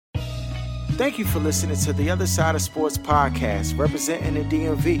Thank you for listening to the Other Side of Sports podcast, representing the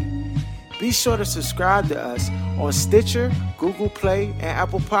DMV. Be sure to subscribe to us on Stitcher, Google Play, and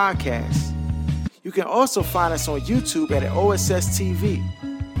Apple Podcasts. You can also find us on YouTube at OSS TV.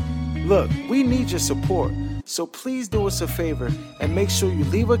 Look, we need your support, so please do us a favor and make sure you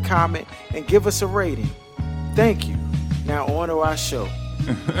leave a comment and give us a rating. Thank you. Now on to our show.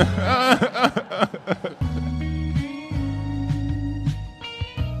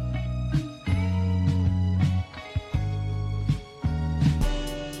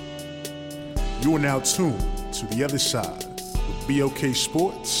 You are now tuned to The Other Side with BOK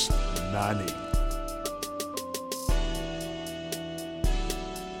Sports 980.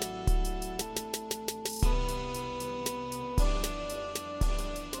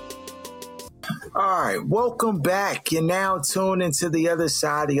 All right, welcome back. You're now tuned into The Other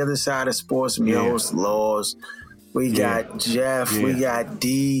Side of Sports. I'm your host, Laws. We got Jeff, we got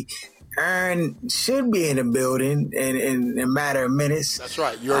D. Aaron should be in the building in a matter of minutes. That's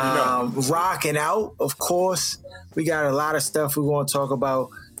right. You already know. Rocking out, of course. We got a lot of stuff we want to talk about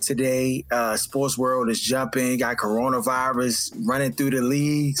today. Sports world is jumping. Got coronavirus running through the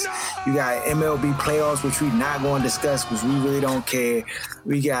leagues. You got MLB playoffs, which we're not going to discuss because we really don't care.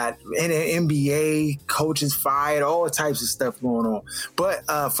 We got NBA coaches fired, all types of stuff going on. But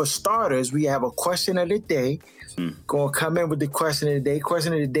for starters, we have a question of the day. Going to come in with the question of the day.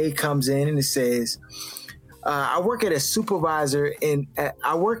 Question of the day comes in and it says, I work as a supervisor in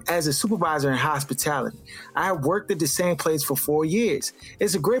hospitality. I have worked at the same place for 4 years.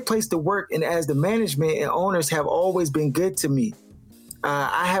 It's a great place to work, and as the management and owners have always been good to me.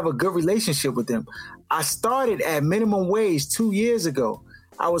 I have a good relationship with them. I started at minimum wage 2 years ago.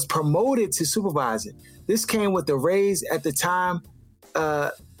 I was promoted to supervisor. This came with a raise at the time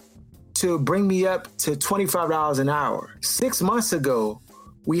to bring me up to $25 an hour. 6 months ago,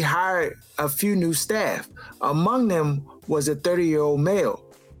 we hired a few new staff. Among them was a 30-year-old male.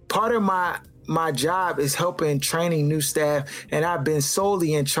 Part of my job is helping training new staff, and I've been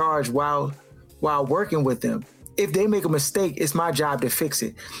solely in charge while working with them. If they make a mistake, it's my job to fix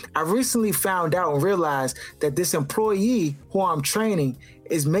it. I recently found out and realized that this employee who I'm training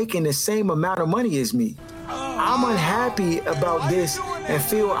is making the same amount of money as me. I'm unhappy about this and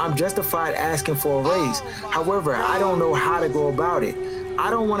feel I'm justified asking for a raise. However, I don't know how to go about it. I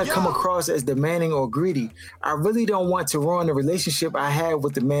don't want to come across as demanding or greedy. I really don't want to ruin the relationship I have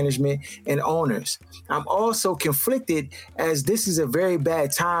with the management and owners. I'm also conflicted as this is a very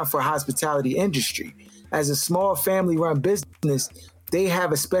bad time for hospitality industry. As a small family-run business, they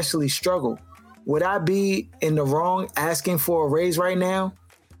have especially struggled. Would I be in the wrong asking for a raise right now?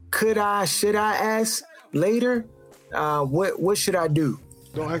 Should I ask later? What should I do?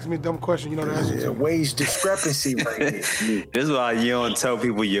 Don't ask me a dumb question. You know the answer to. Wage discrepancy right here. This is why you don't tell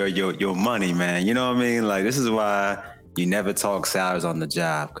people your money, man. You know what I mean? Like, this is why you never talk salaries on the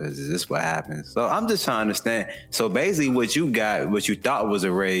job, because this is what happens. So I'm just trying to understand. So basically what you thought was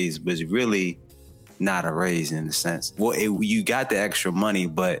a raise was really not a raise in a sense. Well, you got the extra money,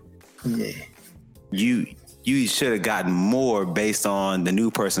 but you should have gotten more based on the new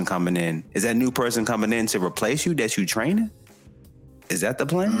person coming in. Is that new person coming in to replace you that you training? Is that the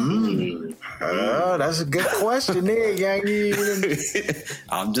plan? That's a good question there, young.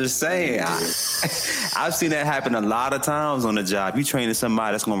 I'm just saying. I've seen that happen a lot of times on the job. You training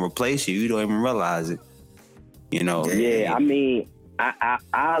somebody that's going to replace you. You don't even realize it. You know? Yeah, I mean,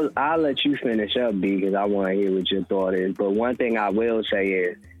 I'll let you finish up, B, because I want to hear what your thought is. But one thing I will say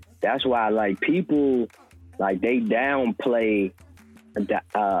is that's why, like, people, like, they downplay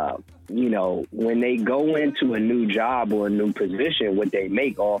you know, when they go into a new job or a new position, what they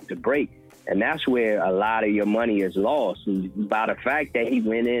make off the break. And that's where a lot of your money is lost. By the fact that he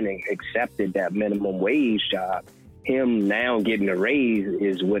went in and accepted that minimum wage job, him now getting a raise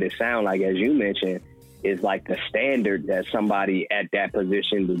is what it sounds like, as you mentioned, is like the standard that somebody at that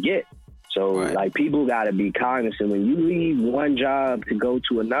position would get. So, like, people got to be cognizant. When you leave one job to go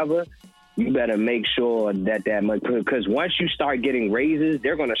to another, you better make sure that money, because once you start getting raises,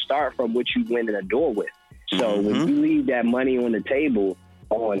 they're going to start from what you went in the door with. So when you leave that money on the table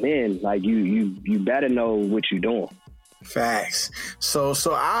on in, like, you better know what you're doing. Facts. So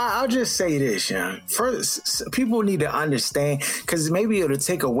I'll just say this, young. First, people need to understand, because maybe it'll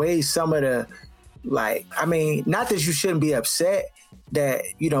take away some of the, like, I mean, not that you shouldn't be upset that,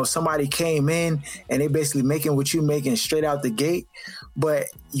 you know, somebody came in and they basically making what you making straight out the gate. But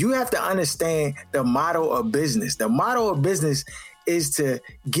you have to understand the model of business. The model of business is to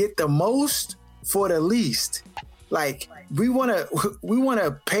get the most for the least. Like, we want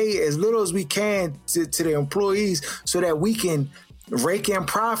to pay as little as we can to the employees so that we can rake in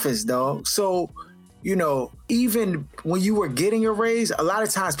profits, dog. So, you know, even when you were getting a raise, a lot of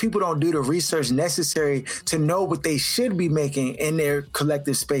times people don't do the research necessary to know what they should be making in their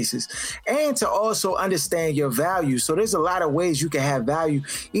collective spaces and to also understand your value. So there's a lot of ways you can have value,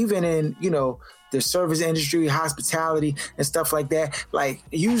 even in, you know, the service industry, hospitality, and stuff like that. Like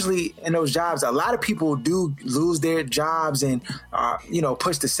usually in those jobs, a lot of people do lose their jobs and, you know,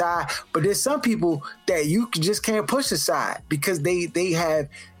 pushed aside. But there's some people that you just can't push aside because they have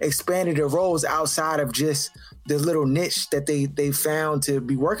expanded their roles outside of just the little niche that they found to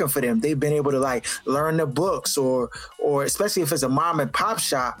be working for them. They've been able to like learn the books or especially if it's a mom and pop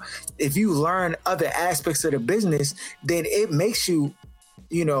shop, if you learn other aspects of the business, then it makes you,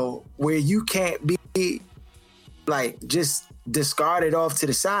 you know, where you can't be like just discarded off to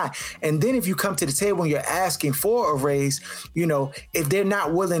the side. And then if you come to the table and you're asking for a raise, you know, if they're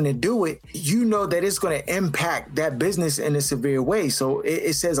not willing to do it, you know that it's going to impact that business in a severe way. So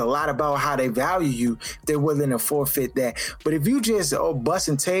it says a lot about how they value you if they're willing to forfeit that. But if you just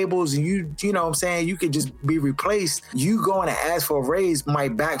busting tables and you know what I'm saying, you could just be replaced, you going to ask for a raise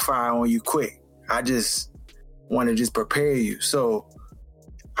might backfire on you quick. I just want to just prepare you. So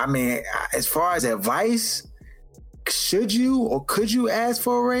I mean, as far as advice, should you or could you ask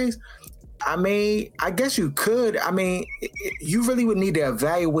for a raise? I mean, I guess you could. I mean, you really would need to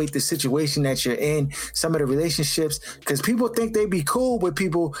evaluate the situation that you're in, some of the relationships, because people think they be cool with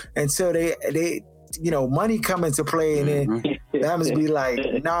people until they you know, money come into play, and then that must be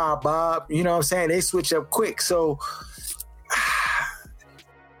like, nah, Bob, you know what I'm saying? They switch up quick. So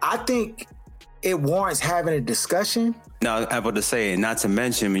I think it warrants having a discussion. Now, I'm about to say, not to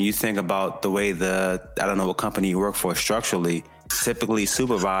mention, when you think about the way I don't know what company you work for structurally, typically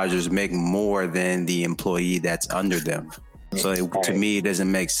supervisors make more than the employee that's under them. So to me, it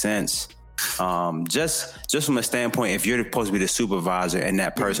doesn't make sense. Just from a standpoint, if you're supposed to be the supervisor and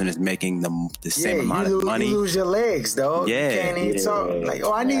that person is making the same amount of money, you lose your legs, dog. Yeah, you can't even talk. Like,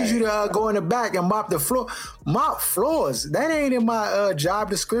 I need you to go in the back and mop the floor. Mop floors. That ain't in my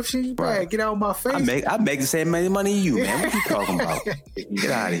job description. You better get out of my face. I make the same amount of money you, man. What you talking about?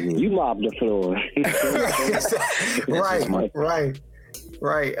 Get out of here. You mop the floor.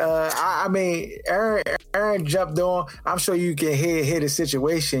 Right. I mean, Aaron jumped on. I'm sure you can hear the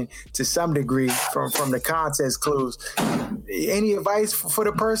situation to some degree from the context clues. Any advice for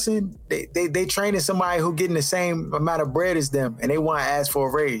the person? They training somebody who getting the same amount of bread as them, and they want to ask for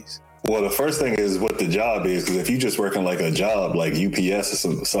a raise. Well, the first thing is what the job is, because if you're just working like a job like UPS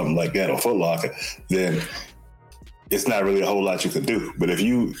or something like that or Foot Locker, then it's not really a whole lot you can do. But if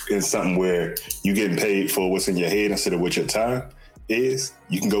you in something where you're getting paid for what's in your head instead of what your time is,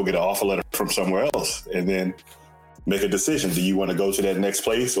 you can go get an offer letter from somewhere else and then make a decision. Do you want to go to that next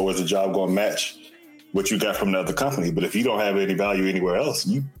place, or is the job going to match what you got from the other company? But if you don't have any value anywhere else,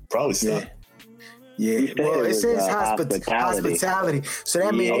 you probably stuck. Yeah. Well, it says hospitality. So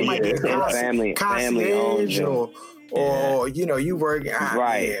that means it might be a concierge or you know, you work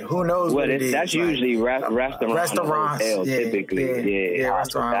who knows what it is. That's usually restaurants, hotels, typically. Yeah,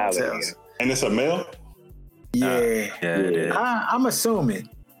 restaurant hotels. And it's a male? I'm assuming.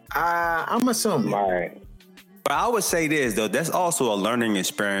 I'm assuming. Right. But I would say this though, that's also a learning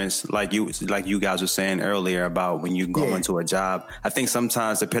experience, like you guys were saying earlier about when you go into a job. I think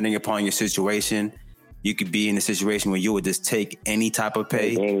sometimes, depending upon your situation, you could be in a situation where you would just take any type of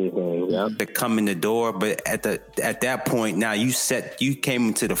pay to come in the door. But at that point, now you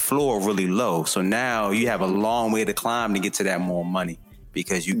came to the floor really low. So now you have a long way to climb to get to that more money,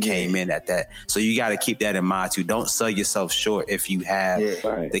 because you came in at that. So you got to keep that in mind too. Don't sell yourself short if you have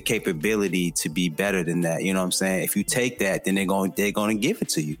the capability to be better than that. You know what I'm saying? If you take that, then they're going to give it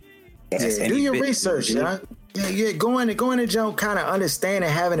to you. Do your research, going to jump, kind of understanding,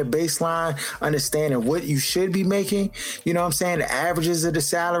 having a baseline, understanding what you should be making. You know what I'm saying? The averages of the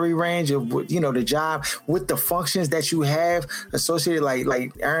salary range of, you know, the job with the functions that you have associated.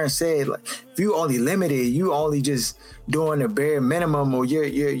 Like Aaron said, like if you only limited, you only just doing the bare minimum, or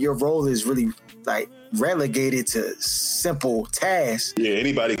your role is really like relegated to simple tasks. Yeah,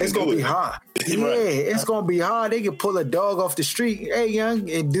 anybody can do it. It's gonna be hard. It's gonna be hard. They can pull a dog off the street, hey young,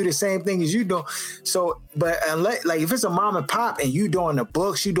 and do the same thing as you do. So, but unless, like, if it's a mom and pop and you doing the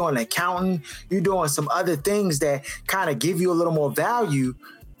books, you doing accounting, you doing some other things that kind of give you a little more value,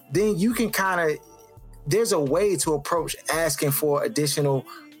 then you can there's a way to approach asking for additional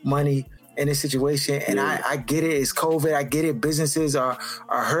money in this situation. And I get it. It's COVID. I get it. Businesses are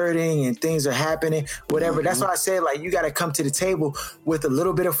hurting and things are happening, whatever. That's why I said, like, you got to come to the table with a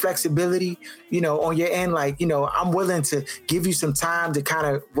little bit of flexibility, on your end. Like, I'm willing to give you some time to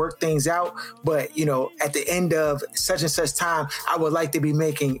kind of work things out. But, at the end of such and such time, I would like to be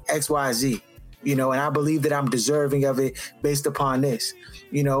making X, Y, Z. And I believe that I'm deserving of it based upon this,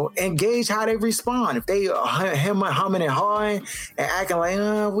 and gauge how they respond. If they are humming and hawing and acting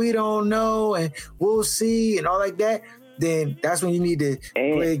like, we don't know and we'll see and all like that, then that's when you need to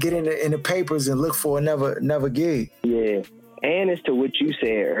go ahead, get in the papers and look for another gig. Yeah. And as to what you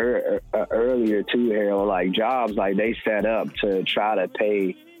said earlier too, Harold, like jobs, like they set up to try to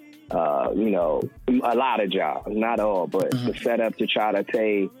pay, a lot of jobs, not all, but to set up to try to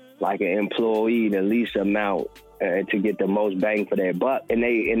pay like an employee the least amount to get the most bang for their buck. And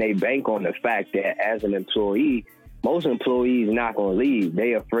they bank on the fact that as an employee, most employees not going to leave.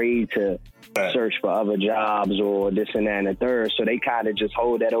 They afraid to search for other jobs or this and that and the third. So they kind of just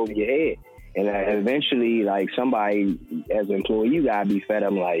hold that over your head. And eventually, like somebody as an employee, you got to be fed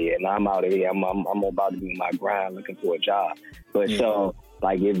up. I'm like, yeah, I'm out of here. I'm about to be on my grind looking for a job. But so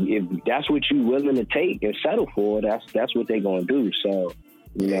like if that's what you willing to take and settle for, that's what they going to do. So,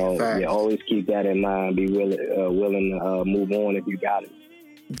 you always keep that in mind. Be willing to move on if you got it.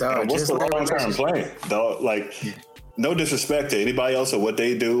 Dog, what's the long-term plan, dog? Like, no disrespect to anybody else or what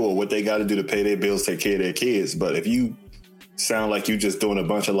they do or what they got to do to pay their bills, take care of their kids. But if you sound like you just doing a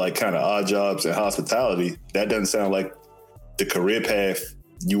bunch of like kind of odd jobs in hospitality, that doesn't sound like the career path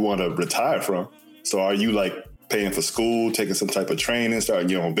you want to retire from. So are you like paying for school, taking some type of training, starting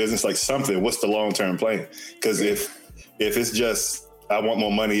your own business, like something? What's the long-term plan? Because if it's just, I want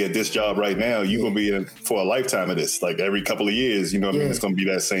more money at this job right now, you're going to be in for a lifetime of this. Like every couple of years, it's going to be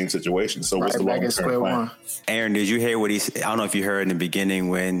that same situation. So what's the long-term plan? Aaron, did you hear what he said? I don't know if you heard in the beginning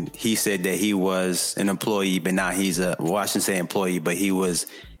when he said that he was an employee, but now he's I shouldn't say employee, but he was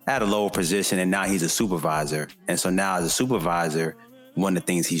at a lower position and now he's a supervisor. And so now as a supervisor, one of the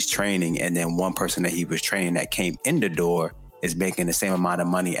things he's training, and then one person that he was training that came in the door is making the same amount of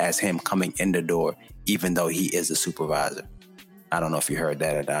money as him coming in the door, even though he is a supervisor. I don't know if you heard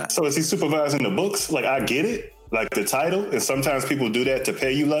that or not. So is he supervising the books? Like, I get it, like the title. And sometimes people do that to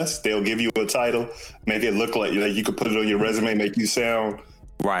pay you less. They'll give you a title, make it look like you could put it on your resume, make you sound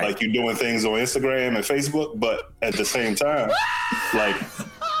like you're doing things on Instagram and Facebook. But at the same time, like,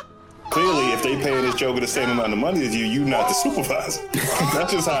 clearly, if they paying this joker the same amount of money as you, you not the supervisor.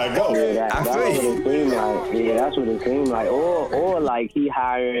 That's just how it goes. Yeah, that's what it seemed like. Yeah, that's what it seemed like. Or like he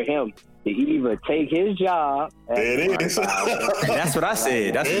hired him to either take his job. There it is. That's what I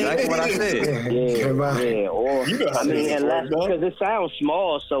said. That's exactly what I said. Yeah. Or unless because it sounds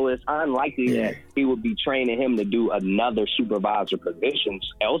small, so it's unlikely that he would be training him to do another supervisor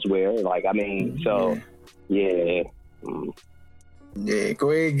positions elsewhere. Like, yeah. Yeah,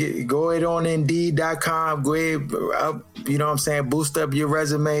 go ahead on Indeed.com. Go ahead, boost up your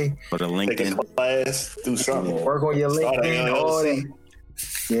resume. Put a LinkedIn. Take a class, do something. Work on your LinkedIn, all that.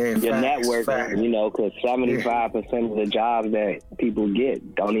 Yeah, your networking, because 75% of the jobs that people get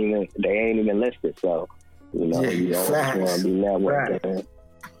they ain't even listed. So, you don't want to be networking.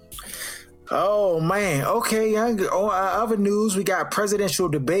 Oh man, okay. Other news, we got presidential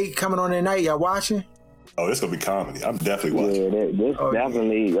debate coming on tonight. Y'all watching? Oh, this gonna be comedy. I'm definitely watching. Yeah, this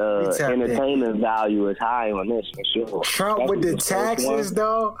definitely entertainment value is high on this for sure. Trump with the taxes,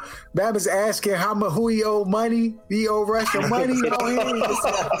 though. Babba's asking who he owe money. He owe Russia money.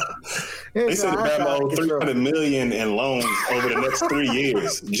 They said Babba owed $300 million in loans over the next 3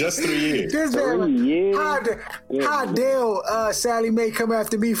 years. Just 3 years. How dare Sally Mae come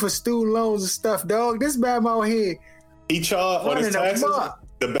after me for student loans and stuff, dog? This Babba out here. He charged on his taxes.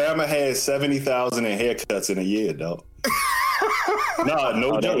 The Bama had 70,000 in haircuts in a year, dog.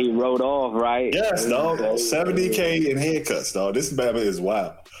 No joke. He wrote off, right? Yes, dog. 70K in haircuts, dog. This Bama is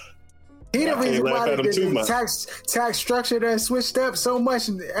wild. He the reason why the tax structure done switched up so much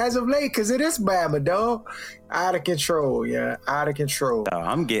as of late, because it is Bama, dog. Out of control, yeah. Out of control.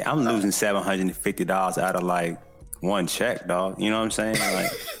 I'm losing $750 out of like one check, dog. You know what I'm saying?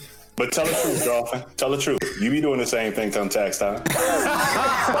 Like. But tell the truth, Dolphin. Tell the truth. You be doing the same thing come tax time. Tell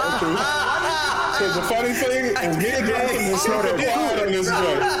the truth. Because the funny thing is, me and Dolphin is so quiet on this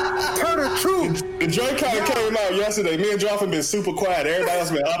joint. Tell the truth. The joint kind of came out yesterday. Me and Dolphin been super quiet. Everybody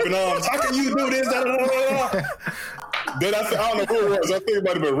else been up in arms. How can you do this? Then I don't know who it was. I think it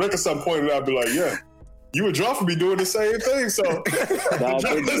might have been Rick at some point, and I'd be like, yeah. You and Joffrey be doing the same thing, so.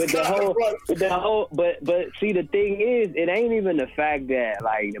 But see, the thing is, it ain't even the fact that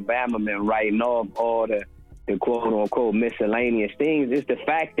like the Bama been writing off all the quote unquote miscellaneous things. It's the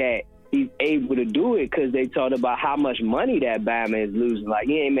fact that he's able to do it because they talked about how much money that Bama is losing. Like,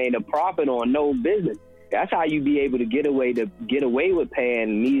 he ain't made a profit on no business. That's how you be able to get away with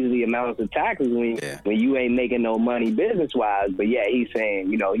paying measly amounts of taxes when you ain't making no money business wise. But yeah, he's saying,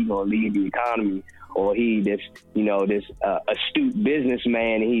 you know, he's gonna lead the economy, or this astute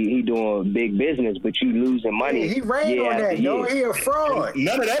businessman. He doing big business, but you losing money. He ran on that. No, he a fraud.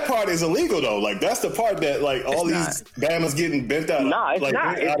 None of that part is illegal though. Like, that's the part that like all these Bama's getting bent out. No, it's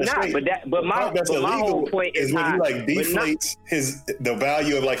not. It's not. But my whole point is when he like deflates the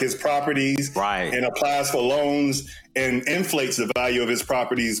value of like his properties, right, and applies for loans and inflates the value of his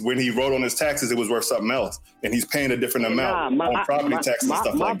properties. When he wrote on his taxes, it was worth something else, and he's paying a different amount on property taxes and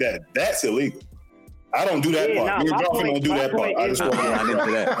stuff like that. That's illegal. I don't do that part. Your girlfriend don't do that part. I just want to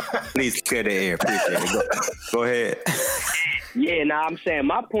into that. Please clear the air. Appreciate it. Go ahead. Yeah, I'm saying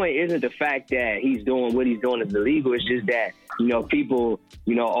my point isn't the fact that he's doing what he's doing is illegal. It's just that, you know, people,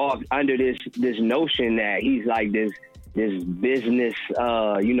 you know, are under this notion that he's like this business,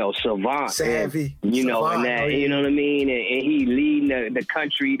 savant, savvy, and that, you know what I mean, and he leading the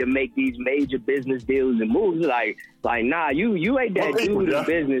country to make these major business deals and moves. Like, nah, you ain't that dude in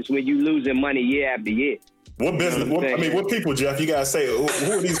business when you losing money year after year. What business? What people, Jeff? You gotta say who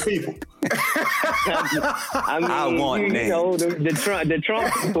are these people? I mean, I want you know, the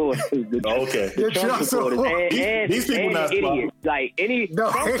Trump supporters. The Trump supporters, and these people not idiots. Like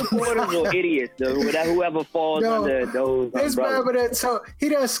Trump supporters or idiots, whoever falls under those. This Baba he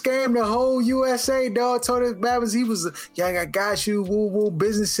done scammed the whole USA, dog. Told his Babas he was, I got you, woo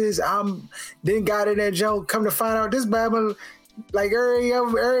businesses. Then got in that joke. Come to find out, this Baba, like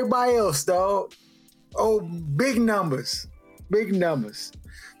everybody else, dog. Oh, big numbers.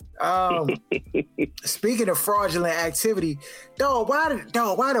 Speaking of fraudulent activity, why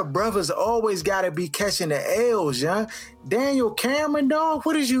the brothers always gotta be catching the L's, yeah? Daniel Cameron, dog,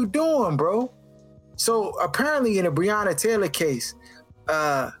 what is you doing, bro? So apparently in the Breonna Taylor case,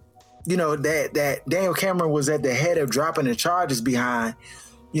 that Daniel Cameron was at the head of dropping the charges behind.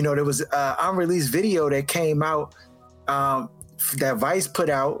 You know, there was unreleased video that came out that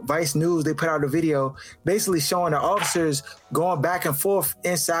Vice News, they put out a video basically showing the officers going back and forth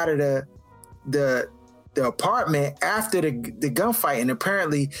inside of the apartment after the gunfight. And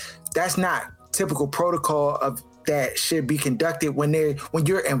apparently that's not typical protocol of that should be conducted when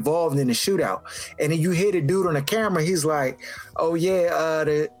you're involved in a shootout. And then you hear the dude on the camera, he's like, oh yeah,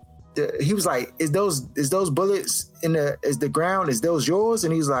 he was like, is those bullets is the ground, is those yours?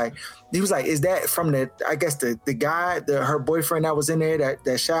 And he was like, is that from the guy, her boyfriend that was in there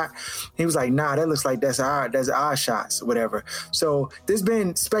that shot? He was like, nah, that looks like that's our shots or whatever. So there's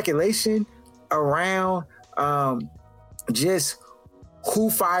been speculation around just who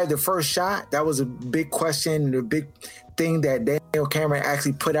fired the first shot. That was a big question, the big thing that Daniel Cameron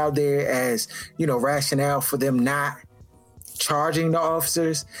actually put out there as, you know, rationale for them not charging the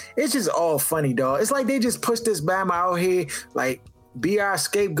officers. It's just all funny, dog. It's like they just pushed this Bama out here, like, be our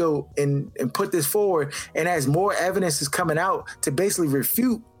scapegoat and put this forward. And as more evidence is coming out to basically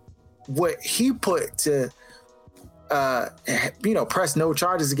refute what he put to, press no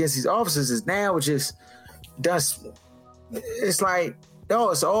charges against these officers, is now just done. It's like,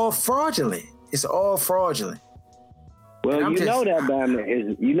 no, it's all fraudulent. It's all fraudulent. Well, know that Bama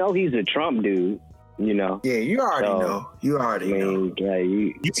is, he's a Trump dude. You know. Yeah, you already know. You already know. Yeah,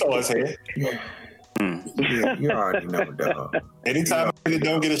 you saw his head. Yeah. Yeah, you already know, dog. Anytime he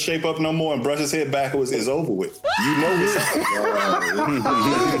don't get his shape up no more and brush his head backwards, it's over with. You know this.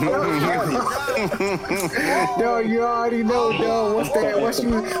 No, you already know, dog. What's that?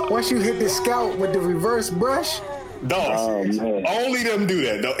 Once you hit the scalp with the reverse brush. Dogs, only them do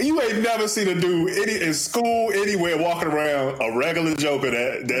that. Though. You ain't never seen a dude in school, anywhere, walking around, a regular joker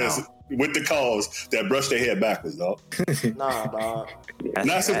that's with the cause that brush their head backwards, dog. Nah, dog.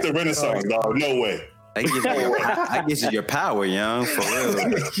 Not since the Renaissance, dog. No way. That gives you your power, young, for real.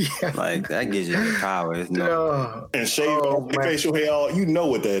 Yeah. Like, that gives you your power. It's and shave off your facial hair, you know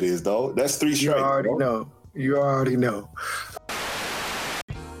what that is, dog. That's 3 strikes. You already know.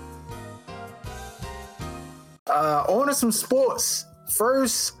 On to some sports.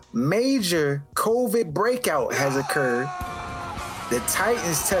 First major COVID breakout has occurred. The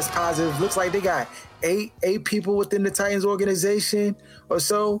Titans test positive. Looks like they got eight people within the Titans organization or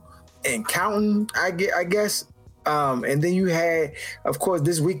so, and counting, I guess. And then you had, of course,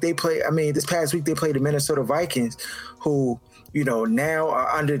 this past week they played the Minnesota Vikings, who, now are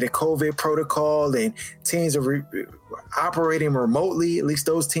under the COVID protocol, and teams are operating remotely. At least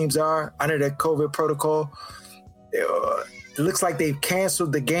those teams are under the COVID protocol. It looks like they've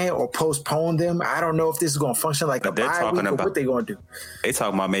canceled the game or postponed them. I don't know if this is going to function like a bye week or what they're going to do. They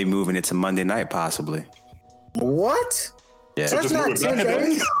talking about maybe moving it to Monday night, possibly. What? Yeah. That's not 10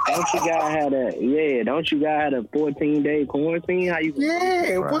 days. Don't you guys had a 14-day quarantine? How you?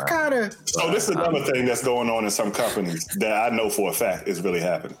 Yeah, what kind of? So this is another thing that's going on in some companies that I know for a fact is really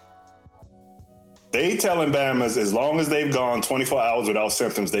happening. They telling Bammers as long as they've gone 24 hours without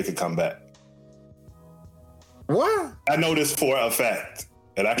symptoms, they could come back. What? I know this for a fact,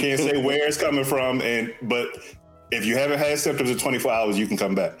 and I can't say where it's coming from. But if you haven't had symptoms in 24 hours, you can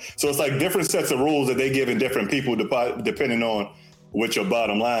come back. So it's like different sets of rules that they give in different people depending on what your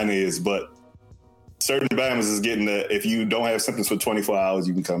bottom line is. But certain Bammers is getting that if you don't have symptoms for 24 hours,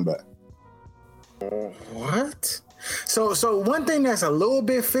 you can come back. What? So one thing that's a little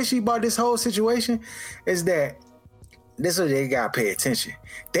bit fishy about this whole situation is that this is what they gotta pay attention.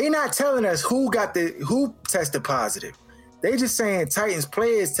 They not telling us who tested positive. They just saying Titans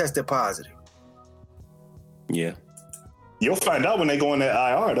players tested positive. Yeah. You'll find out when they go in that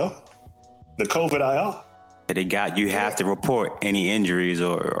IR though. The COVID IR. You have to report any injuries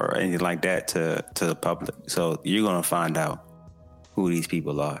or anything like that to the public. So you're gonna find out who these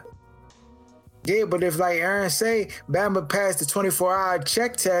people are. Yeah, but if like Aaron say, Bama passed the 24-hour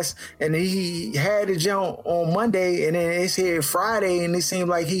check test and he had it on Monday and then it's here Friday and it seemed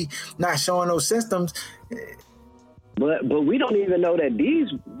like he not showing those symptoms. But we don't even know that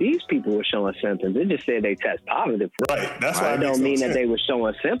these people were showing symptoms. They just said they test positive. Right. That's why it don't mean that they were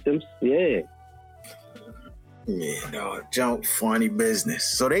showing symptoms. Yeah. Yeah, no, junk funny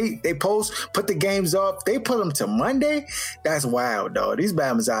business. So they put the games up. They put them to Monday. That's wild, dog. These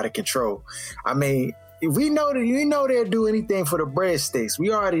Bama's out of control. I mean, if we know they'll do anything for the breadsticks.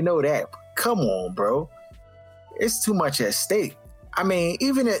 We already know that. But come on, bro. It's too much at stake. I mean,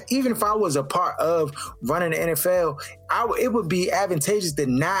 even if I was a part of running the NFL, it would be advantageous to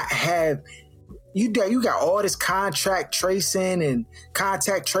not have. You got all this contact tracing and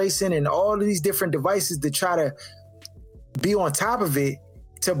all of these different devices to try to be on top of it,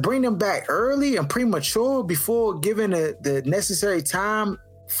 to bring them back early and premature before giving the necessary time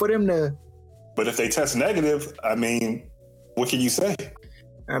for them to. But if they test negative, I mean, what can you say?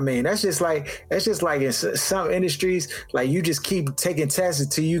 I mean, that's just like in some industries, like you just keep taking tests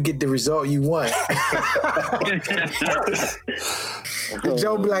until you get the result you want.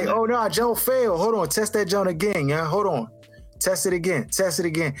 Joe be like, oh no, Joe failed. Hold on, test that Joe again, yeah. Hold on. Test it again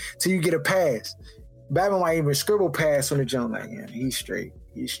till you get a pass. Batman might even scribble pass on the Joe, like, yeah, he's straight.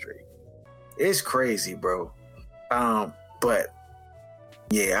 It's crazy, bro. But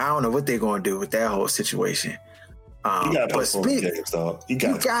yeah, I don't know what they're gonna do with that whole situation. You gotta postpone the games, dog. You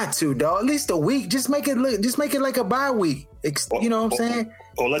got to, dog. At least a week. Just make it like a bye week. You know what I'm saying?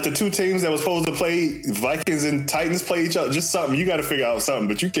 Or let the two teams that was supposed to play, Vikings and Titans, play each other. Just something. You got to figure out something.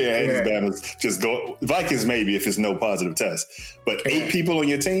 But you can't have these Bama's just go. Vikings maybe if it's no positive test. But 8 people on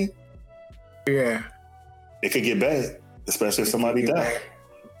your team? Yeah. It could get bad, especially if somebody dies.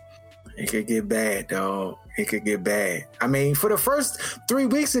 It could get bad, dog. It could get bad. I mean, for the first 3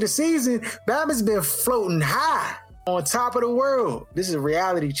 weeks of the season, Bama's been floating high on top of the world. This is a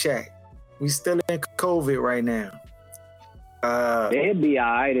reality check. We still in COVID right now. They'd be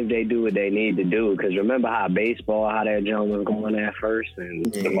all right if they do what they need to do. Because remember how that jump was going at first, and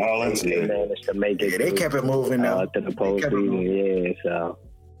the Marlins managed to make it. Yeah, they kept it moving to the postseason. Yeah,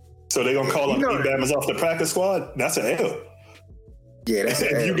 so they gonna call up Bama's off the practice squad? That's an L. Yeah, that's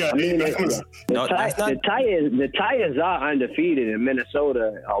an L. You got the Titans are undefeated and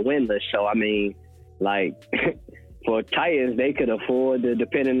Minnesota are winless. So I mean, like. For Titans, they could afford to,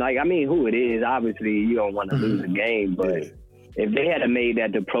 depending, like, I mean, who it is, obviously you don't want to lose a game, but if they had made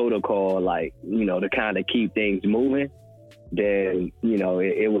that the protocol, like, you know, to kind of keep things moving, then, you know,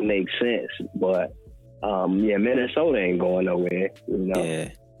 it would make sense. But, Minnesota ain't going nowhere, you know. Yeah.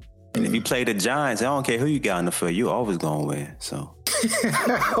 And if you play the Giants, I don't care who you got in the field, you always going to win, so.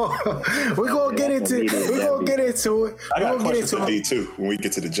 We're gonna get into it. I got questions for D too when we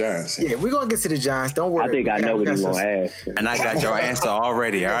get to the Giants. Yeah, we're gonna get to the Giants. Don't worry. I think I know what he's gonna ask. And I got your answer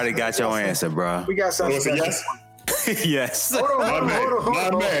already. I already got your answer, bro. We got something special. Yes. Hold on.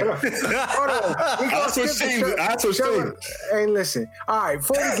 Hey, listen. All right,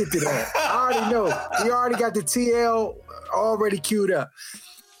 before we get to that, I already know. We already got the TL already queued up.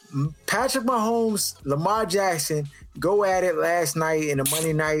 Patrick Mahomes, Lamar Jackson go at it last night in the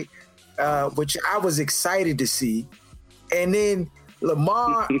Monday night, which I was excited to see. And then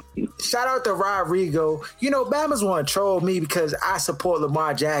Lamar, shout out to Rodrigo. You know, Bama's want to troll me because I support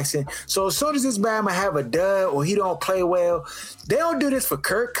Lamar Jackson. So as soon as this Bama have a dud or he don't play well, they don't do this for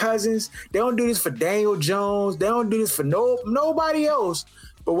Kirk Cousins. They don't do this for Daniel Jones. They don't do this for nobody else.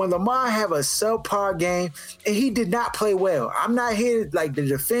 But when Lamar have a subpar game and he did not play well, I'm not here to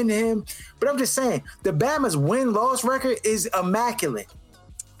defend him, but I'm just saying the Bama's win-loss record is immaculate.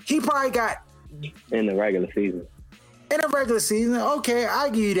 He probably got in the regular season. In a regular season, okay, I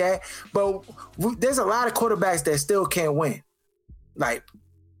give you that. But there's a lot of quarterbacks that still can't win.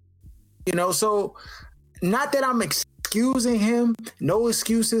 So not that I'm excusing him, no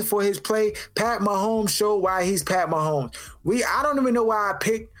excuses for his play. Pat Mahomes showed why he's Pat Mahomes. I don't even know why I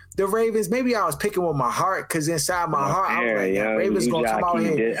picked the Ravens. Maybe I was picking with my heart because inside my heart, I'm like, Ravens going to come out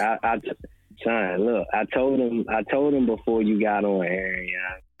here. Son, look, I told him before you got on, Aaron,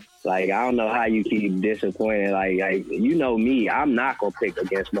 I don't know how you keep disappointed. You know me, I'm not gonna pick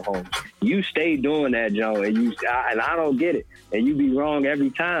against Mahomes. You stay doing that, Joe, and I don't get it, and you be wrong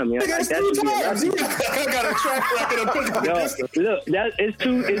every time. I got a track record of picking against him. Look, it's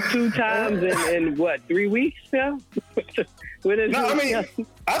two times in what, 3 weeks now? I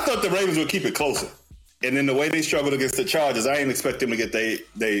thought the Ravens would keep it closer. And then the way they struggled against the Chargers, I didn't expect them to get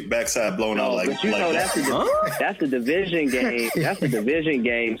they backside blown out that's a division game. That's a division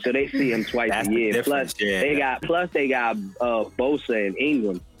game, so they see him twice a year. Plus they got Bosa and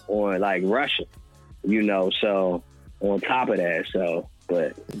Ingram on rushing, so on top of that.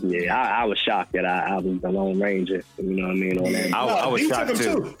 But yeah, I was shocked that I was the Lone Ranger. You know what I mean? On that. I was shocked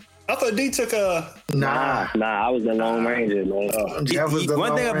too. I thought D took Nah, I was the Lone Ranger, man.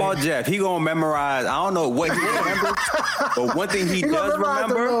 One thing about Jeff, he gonna memorize. I don't know what he remembers, but one thing he does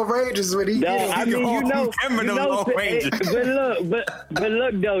remember. The Lone Rangers when he remember the Lone Rangers. But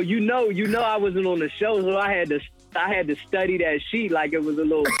look though, you know, I wasn't on the show, so I had to study that sheet like it was a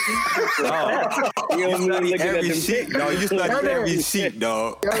little sheet. You study every sheet, dog. You study every sheet,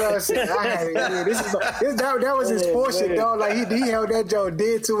 dog. That was his portion, dog. He held that Joe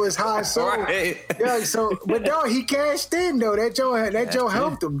dead to his high soul. Right. Yeah, but dog, he cashed in though. That Joe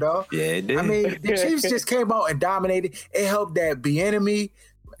helped him, dog. Yeah, it did. I mean, the Chiefs just came out and dominated. It helped that Bieniemy,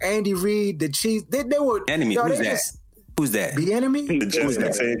 Andy Reid, the Chiefs. They were enemy. Who's that? Bieniemy? The Jets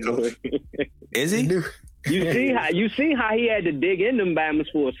coach. Is he? You see how he had to dig in them Bammers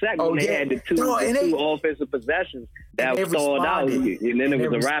for a second when they had the two offensive possessions that was stalled out, and then it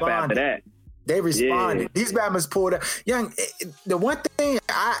was a wrap after that. They responded. Yeah. These Bammers pulled up. The one thing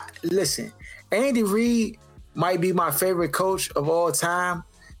listen, Andy Reid might be my favorite coach of all time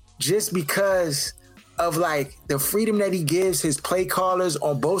just because of the freedom that he gives his play callers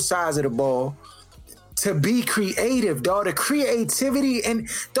on both sides of the ball to be creative, dog. The creativity and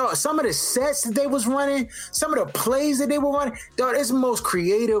dog, some of the sets that they was running, some of the plays that they were running, dog, it's the most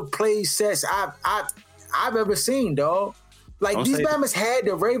creative play sets I've ever seen, dog. These Bammers had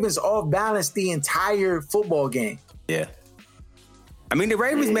the Ravens off balance the entire football game. Yeah. I mean, the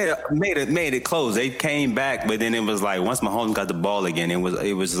Ravens made it close. They came back, but then it was once Mahomes got the ball again, it was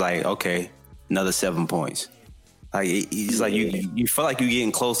okay, another 7 points. You feel like you're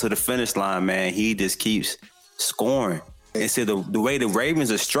getting close to the finish line, man. He just keeps scoring. And so the way the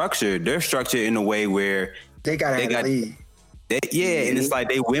Ravens are structured, they're structured in a way where they got lead. And it's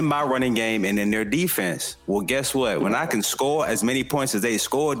they win by running game and then their defense. Well, guess what? When I can score as many points as they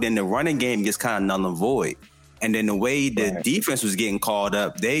scored, then the running game gets kind of null and void. And then the way the defense was getting called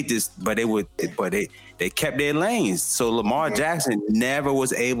up, they kept their lanes. So Lamar Jackson never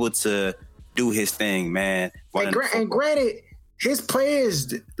was able to do his thing, man. And granted, his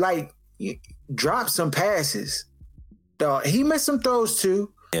players dropped some passes. Dog, he missed some throws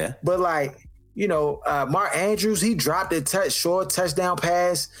too. Yeah. But Mark Andrews, he dropped a short touchdown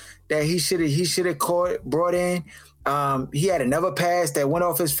pass that he should have brought in. He had another pass that went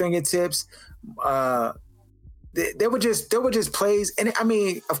off his fingertips. There were just plays, and I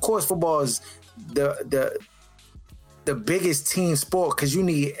mean, of course, football is the biggest team sport because you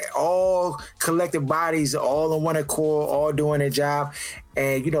need all collective bodies all in one accord, all doing their job.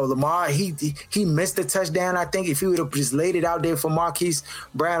 And Lamar, he missed the touchdown. I think if he would have just laid it out there for Marquise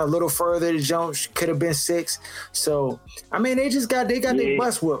Brown a little further, the jump could have been 6. So I mean, they got their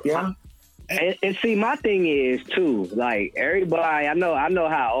bus whooped, yeah. And see, my thing is too, everybody, I know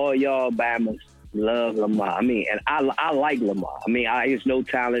how all y'all Bammers love Lamar. I mean, and I like Lamar. I mean, there's no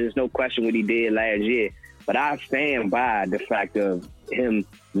talent, there's no question what he did last year. But I stand by the fact of him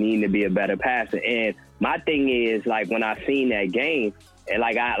needing to be a better passer. And my thing is, when I seen that game, And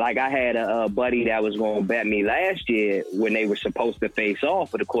like I had a buddy that was going to bet me last year when they were supposed to face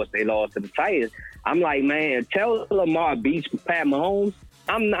off, but of course they lost to the Titans. I'm like, man, tell Lamar beats Pat Mahomes.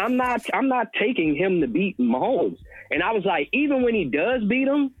 I'm not taking him to beat Mahomes. And I was like, even when he does beat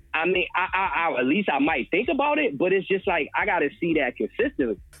him, I mean, I at least I might think about it, but it's just like I got to see that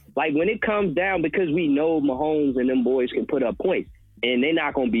consistently. Like when it comes down, because we know Mahomes and them boys can put up points, and they're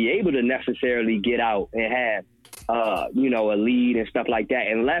not going to be able to necessarily get out and have, a lead and stuff like that,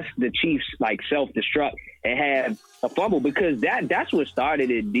 unless the Chiefs like self-destruct and have a fumble, because that's what started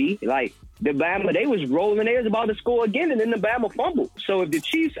it, D. Like the Bama, they was rolling, they was about to score again, and then the Bama fumbled. So if the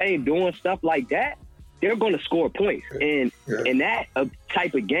Chiefs ain't doing stuff like that, they're going to score points. And in that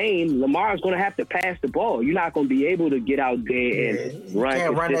type of game, Lamar's going to have to pass the ball. You're not going to be able to get out there and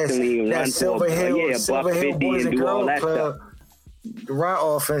run consistently and run Silver Hill, buck 50 and do all that stuff. The run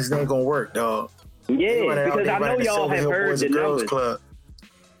offense ain't going to work, dog. Yeah, because I know y'all have heard the numbers.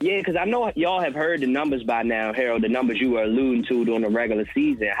 Yeah, because I know y'all have heard the numbers by now, Harold, the numbers you were alluding to during the regular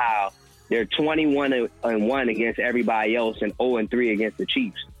season, how they're 21-1 against everybody else and 0-3 against the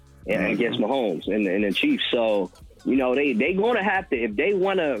Chiefs and against Mahomes and the Chiefs. So, they going to have to, if they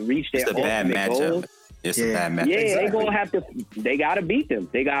want to reach their ultimate goal. It's a bad matchup. Yeah, exactly. they're going to have to, they got to beat them.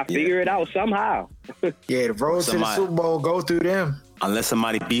 They got to figure it out somehow. The road to the Super Bowl go through them. Unless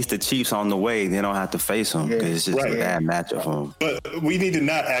somebody beats the Chiefs on the way, they don't have to face them because it's just a bad matchup for them. But we need to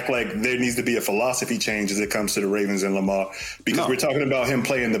not act like there needs to be a philosophy change as it comes to the Ravens and Lamar, because we're talking about him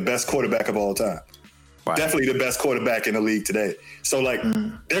playing the best quarterback of all time. Right. Definitely the best quarterback in the league today. So, they're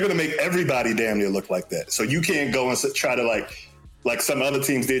going to make everybody damn near look like that. So you can't go and try to, like some other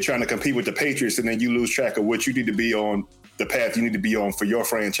teams did trying to compete with the Patriots, and then you lose track of what you need to be on, the path you need to be on for your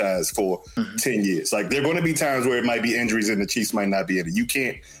franchise for 10 years. Like, there are going to be times where it might be injuries and the Chiefs might not be in it. You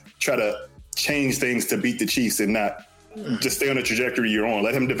can't try to change things to beat the Chiefs and not just stay on the trajectory you're on.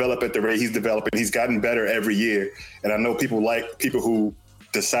 Let him develop at the rate he's developing. He's gotten better every year. And I know people who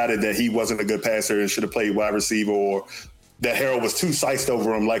decided that he wasn't a good passer and should have played wide receiver, or that Harold was too psyched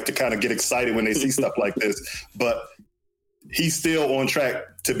over him, like to kind of get excited when they see stuff like this. But he's still on track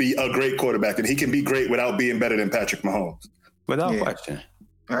to be a great quarterback, and he can be great without being better than Patrick Mahomes. Without question.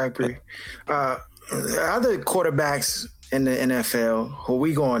 I agree. Other quarterbacks in the NFL who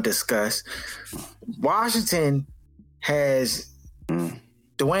we going to discuss, Washington has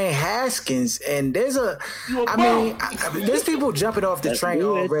Dwayne Haskins, and there's people jumping off the train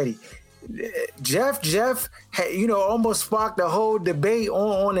already. Jeff, almost sparked the whole debate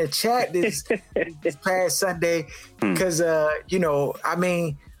on the chat this past Sunday because,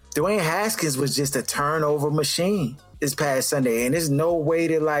 Dwayne Haskins was just a turnover machine this past Sunday, and there's no way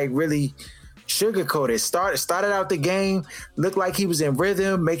to really sugarcoat it. Started out the game, looked like he was in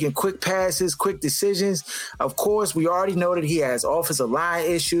rhythm, making quick passes, quick decisions. Of course, we already know that he has offensive line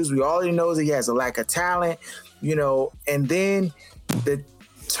issues. We already know that he has a lack of talent, and then the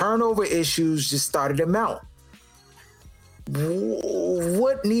turnover issues just started to mount.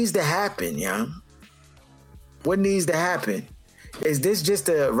 What needs to happen, young? What needs to happen? Is this just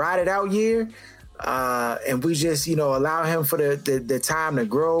a ride it out year? And we just, allow him for the time to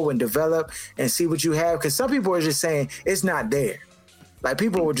grow and develop and see what you have? Because some people are just saying it's not there. Like,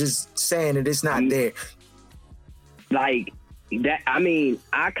 people were just saying that it's not there. Like that, I'm on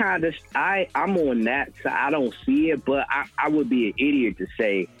that side. I don't see it, but I would be an idiot to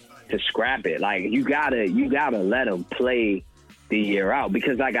scrap it. Like, you gotta let him play the year out,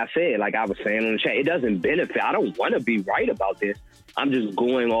 because like I said, like I was saying on the chat, it doesn't benefit. I don't want to be right about this. I'm just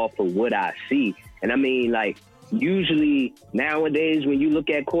going off of what I see. And usually nowadays when you look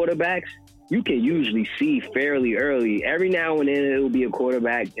at quarterbacks, you can usually see fairly early. Every now and then it'll be a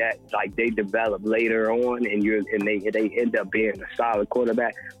quarterback that they develop later on, and they end up being a solid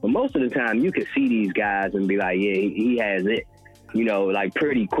quarterback. But most of the time you can see these guys and be like, yeah, he has it,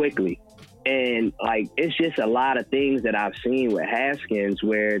 pretty quickly. And it's just a lot of things that I've seen with Haskins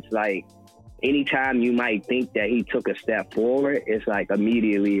where it's anytime you might think that he took a step forward, it's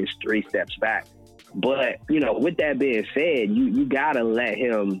immediately it's 3 steps back. But, with that being said, you got to let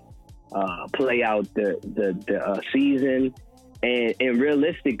him play out the season. And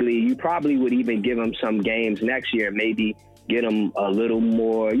realistically, you probably would even give him some games next year, maybe get him a little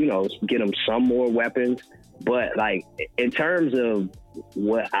more, get him some more weapons. But, in terms of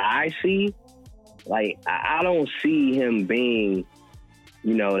what I see, I don't see him being,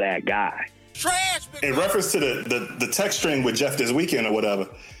 that guy. In reference to the text string with Jeff this weekend or whatever,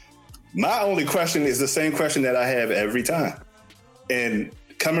 my only question is the same question that I have every time. And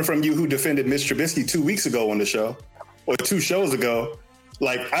coming from you, who defended Mitch Trubisky 2 weeks ago on the show, or 2 shows ago,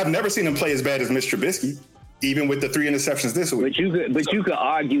 I've never seen him play as bad as Mitch Trubisky. even with the 3 interceptions this week. But you could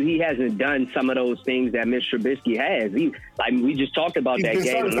argue he hasn't done some of those things that Mr. Trubisky has. We just talked about He's that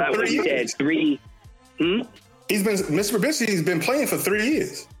game. He had 3. Mr. Trubisky's been playing for 3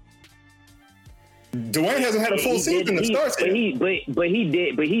 years. Dwayne hasn't had a full season to start. But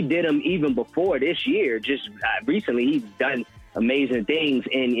he did them even before this year. Just recently, he's done amazing things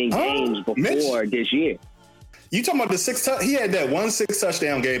in games before this year. You talking about the 6? He had that 6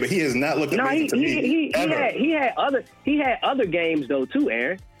 touchdown game, but he has not looked amazing to me. He had other games though too,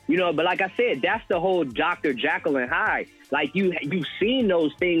 Aaron. You know, but like I said, that's the whole Dr. Jekyll and Hyde. Like you've seen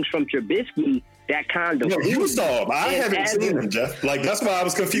those things from Trubisky. That kind of you saw him. I haven't seen him, Jeff. Like that's why I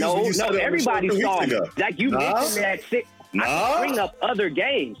was confused. No, everybody saw him. Like you mentioned that 6. I could bring up other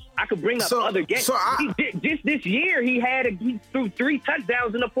games. So this year he threw 3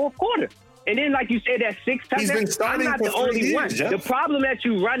 touchdowns in the fourth quarter. And then, like you said, that 6 touchdowns, I'm not the only one. Jeff. The problem that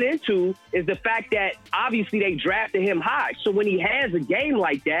you run into is the fact that obviously they drafted him high. So when he has a game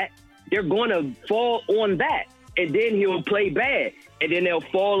like that, they're going to fall on that. And then he'll play bad. And then they'll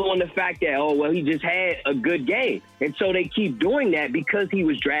fall on the fact that, he just had a good game. And so they keep doing that because he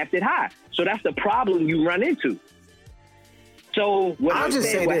was drafted high. So that's the problem you run into. So what I'm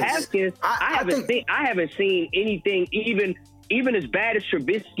saying with Haskins, I haven't seen anything even as bad as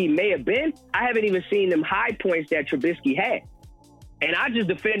Trubisky may have been. I haven't even seen them high points that Trubisky had. And I just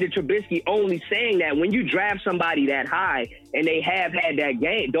defended Trubisky only saying that when you draft somebody that high and they have had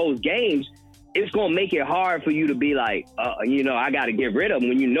those games, it's going to make it hard for you to be like, I got to get rid of him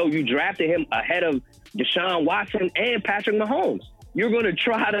when you drafted him ahead of Deshaun Watson and Patrick Mahomes. You're going to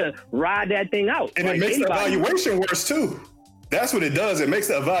try to ride that thing out. And it makes the evaluation worse, too. That's what it does. It makes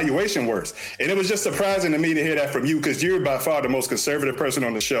the evaluation worse. And it was just surprising to me to hear that from you because you're by far the most conservative person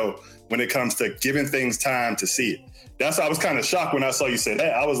on the show when it comes to giving things time to see it. That's why I was kind of shocked when I saw you say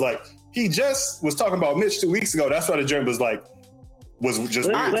that. I was like, he just was talking about Mitch 2 weeks ago. That's why the journey was like, was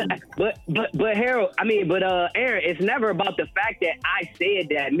just but Harold, Aaron, it's never about the fact that I said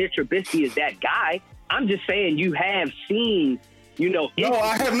that Mitch Trubisky is that guy. I'm just saying you have seen, No,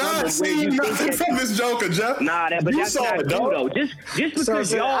 I have not seen nothing from this Joker, Jeff. But that's not true though. Just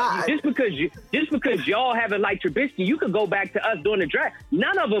because y'all haven't liked Trubisky, you could go back to us during the draft.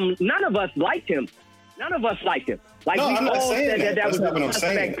 None of us liked him. Like we all said that was a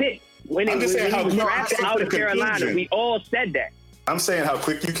suspect pick. When he was drafted out of Carolina, we all said that. I'm saying how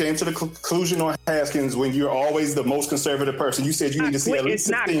quick you came to the conclusion on Haskins when you're always the most conservative person. You said you need to see at least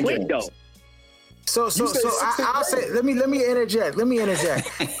 16 games. Though. So I'll say, let me interject.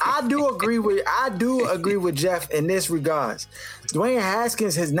 I do agree with Jeff in this regards. Dwayne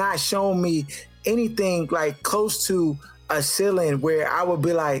Haskins has not shown me anything like close to a ceiling where I would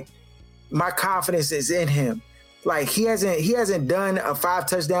be like, my confidence is in him. Like he hasn't done a 5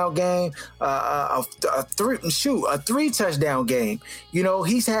 touchdown game, a 3 touchdown game.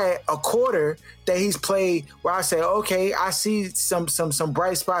 He's had a quarter that he's played where I say, okay, I see some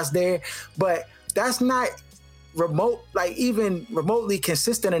bright spots there, but that's not even remotely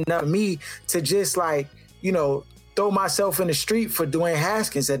consistent enough for me to just throw myself in the street for Dwayne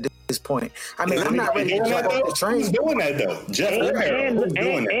Haskins at this point. I mean, I'm not ready to jump off the train. Who's doing that though? Jeff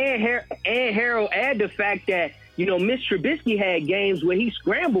and Harold, add the fact that Mitch Trubisky had games where he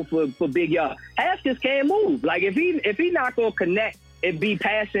scrambled for big yards. Haskins can't move. Like if he not gonna connect and be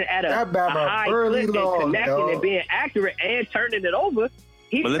passing at a high clip and connecting and being accurate and turning it over,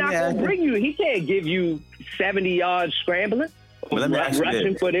 he's not gonna bring you. He can't give you 70 yards scrambling,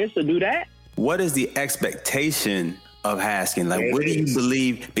 rushing for this or do that. What is the expectation of Haskins? Like, what do you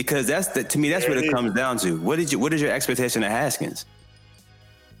believe? Because to me, that's what it comes down to. What is your expectation of Haskins?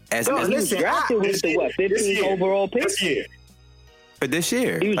 He was drafted with the 15th overall pick? This year. For this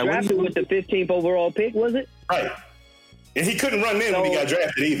year. He was drafted with the 15th overall pick, was it? Right. And he couldn't run in when he got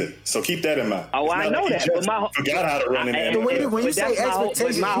drafted either. So keep that in mind. Oh, I know that. But forgot how to run in. When you say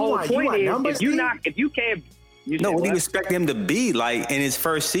expectations, my whole point is if you can't. What do you expect him to be like in his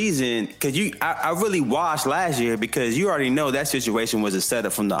first season? Because I really watched last year because you already know that situation was a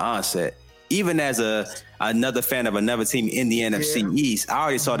setup from the onset. Even as another fan of another team in the NFC East, I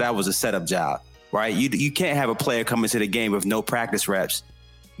already saw that was a setup job, right? You can't have a player come into the game with no practice reps,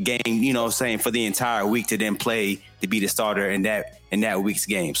 saying for the entire week to then play to be the starter in that week's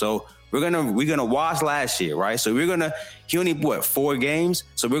game. So we're gonna watch last year, right? So he only 4 games.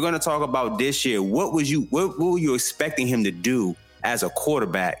 So we're gonna talk about this year. What were you expecting him to do as a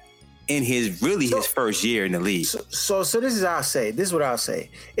quarterback in his first year in the league? So this is what I'll say.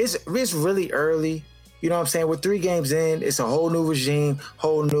 It's really early. You know what I'm saying? We're 3 games in. It's a whole new regime,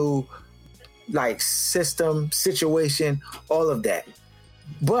 whole new system, situation, all of that.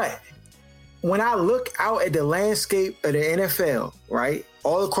 But when I look out at the landscape of the NFL, right,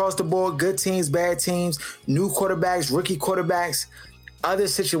 all across the board, good teams, bad teams, new quarterbacks, rookie quarterbacks, other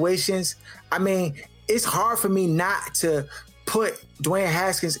situations, I mean, it's hard for me not to put Dwayne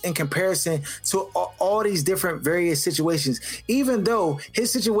Haskins in comparison to all these different various situations, even though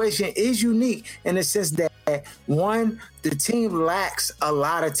his situation is unique in the sense that, one, the team lacks a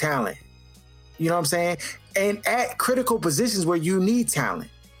lot of talent. You know what I'm saying? And at critical positions where you need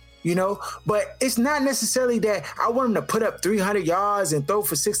talent, you know? But it's not necessarily that I want him to put up 300 yards and throw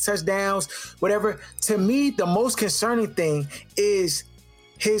for 6 touchdowns, whatever. To me, the most concerning thing is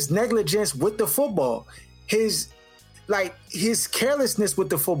his negligence with the football, his carelessness with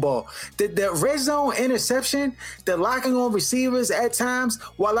the football, the red zone interception, the locking on receivers at times.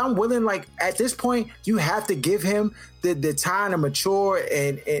 While I'm willing, like at this point, you have to give him the time to mature,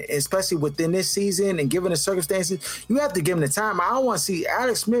 and especially within this season and given the circumstances, you have to give him the time. I don't want to see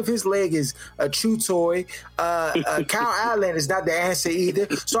Alex Smith. His leg is a chew toy. Kyle Allen is not the answer either.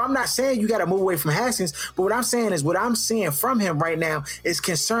 So I'm not saying you got to move away from Haskins, but what I'm saying is what I'm seeing from him right now is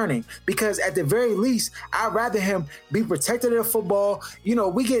concerning, because at the very least, I'd rather him be protected of the football. You know,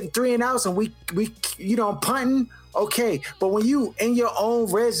 we getting 3 and outs and we punting, okay. But when you in your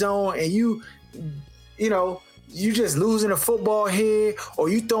own red zone and you just losing a football here, or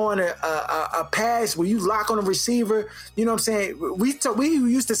you throwing a pass where you lock on a receiver, you know what I'm saying? We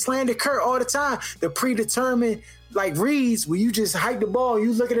used to slander Kurt all the time, the predetermined like reads where you just hike the ball,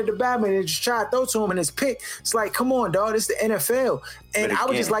 you looking at the batsman and just try to throw to him and it's pick. It's like, come on, dog, it's the NFL. And I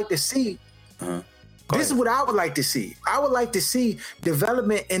would just like to see, this is what I would like to see. I would like to see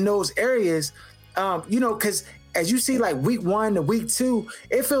development in those areas, because as you see like week 1 to week 2,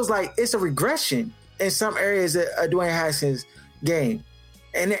 it feels like it's a regression in some areas of Dwayne Haskins' game.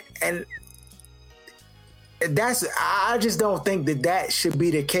 And that's, I just don't think that should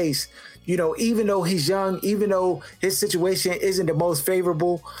be the case. You know, even though he's young, even though his situation isn't the most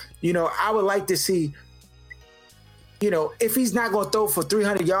favorable, I would like to see, if he's not going to throw for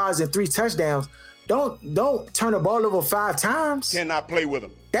 300 yards and 3 touchdowns, don't turn the ball over 5 times. Cannot play with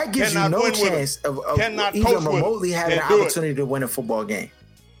him. That gives you no chance of even remotely having an opportunity to win a football game.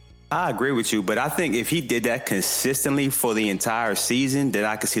 I agree with you, but I think if he did that consistently for the entire season, then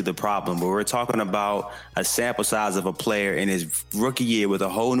I could see the problem. But we're talking about a sample size of a player in his rookie year with a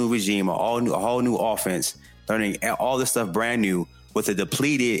whole new regime, a whole new offense, learning all this stuff brand new with a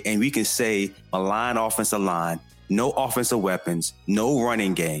depleted, and we can say maligned offensive line, no offensive weapons, no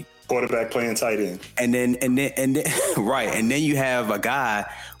running game. Quarterback playing tight end. And then right. And then you have a guy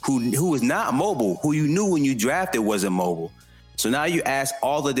who is not mobile, who you knew when you drafted wasn't mobile. So now you ask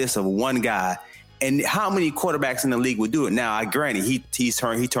all of this of one guy, and how many quarterbacks in the league would do it? Now, granted, he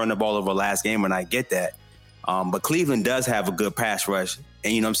turned the ball over last game, and I get that. But Cleveland does have a good pass rush,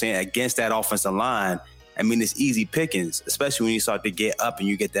 and you know what I'm saying, against that offensive line, I mean, it's easy pickings, especially when you start to get up and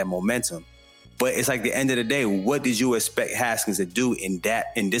you get that momentum. But it's like the end of the day, what did you expect Haskins to do in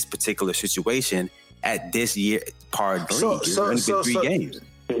this particular situation at this year part of the league? So 3 games.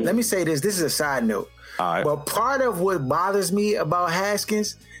 Let me say this. This is a side note. All right. But part of what bothers me about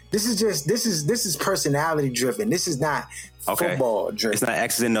Haskins, this is personality driven. This is not football driven. It's not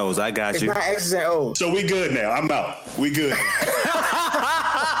X's and O's. I got you. It's not X's and O's. So we good now. I'm out. We good.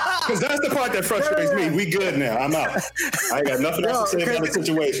 Because that's the part that frustrates me. We good now. I'm out. I ain't got nothing else to say about the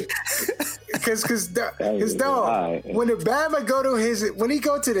situation. Because dog, when the Bama when he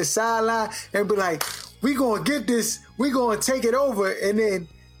go to the sideline and be like, we gonna get this, we gonna take it over, and then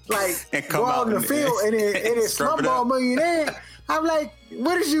like go out in the field and then slumdog millionaire. I'm like,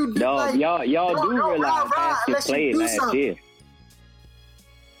 what did you do? No, like, y'all do realize Haskins played last year.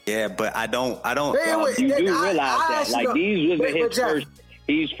 Yeah, but I don't. You do realize that. Like, these wasn't his first.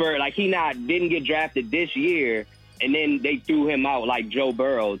 He's first. Like, didn't get drafted this year, and then they threw him out like Joe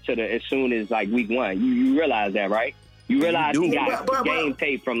Burrow as soon as like week 1. You realize that, right? You realize he got game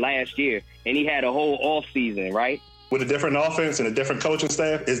tape from last year, and he had a whole off season, right? With a different offense and a different coaching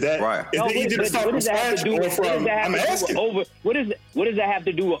staff, is that right? Is he didn't start from scratch or from? I'm asking. What does that have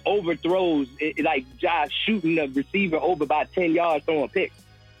to do with overthrows? Like Josh shooting the receiver over by 10 yards throwing picks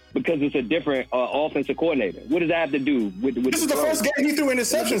because it's a different offensive coordinator. What does that have to do with this is the first game he threw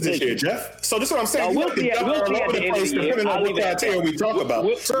interceptions this year, Jeff. So this is what I'm saying. We'll see at the end of the year. Depending on what criteria we talk about.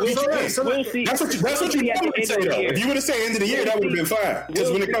 We'll see. That's what you normally say, though. If you would have said end of the year, that would have been fine. Because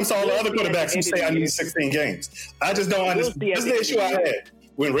when it comes to all the other quarterbacks, you say I need 16 games. I just don't understand. This is the issue I had.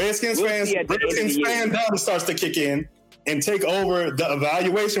 When Redskins fan starts to kick in and take over the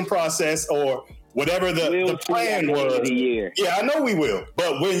evaluation process or whatever the plan was. Yeah, I know we will.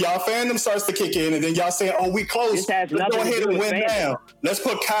 But when y'all fandom starts to kick in, and then y'all saying, "Oh, we close. Let's go ahead and win down. Let's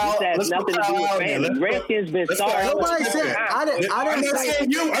put Kyle. Let's put Kyle out there. Redskins been sorry. Nobody said. I'm not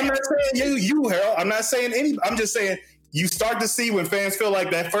saying you. I'm not saying you, Harold. I'm not saying any. I'm just saying you start to see when fans feel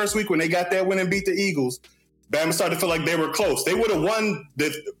like that first week when they got that win and beat the Eagles. Bama started to feel like they were close. They would have won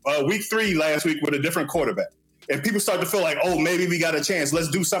the week 3 last week with a different quarterback. And people start to feel like, oh, maybe we got a chance. Let's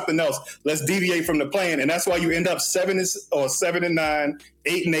do something else. Let's deviate from the plan. And that's why you end up 7-9, 8-8,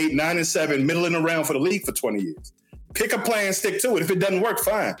 9-7, middle in the round for the league for 20 years. Pick a plan, stick to it. If it doesn't work,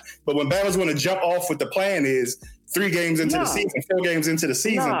 fine. But when Bama's going to jump off with the plan is 3 games into the season, 4 games into the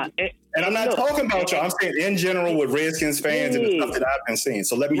season. And I'm not talking about y'all. I'm saying in general with Redskins fans and the stuff that I've been seeing.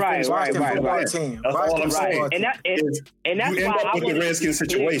 So let me finish. Right. That's all I'm saying. And that's you end why up with the Redskins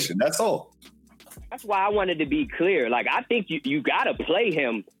situation. That's all. That's why I wanted to be clear. Like, I think you got to play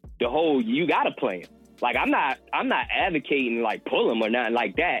him you got to play him. Like, I'm not advocating like pull him or nothing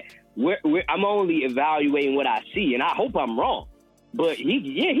like that. I'm only evaluating what I see, and I hope I'm wrong. But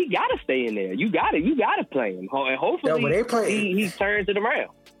he got to stay in there. You got to play him, and hopefully he turns it around.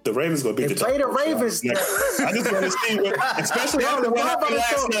 The Ravens gonna beat the Ravens. I just want to see, especially after what happened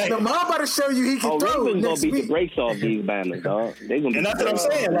last night. The mom about to show you he can throw. Ravens gonna beat the brakes off these Bama's, dog. And that's what I'm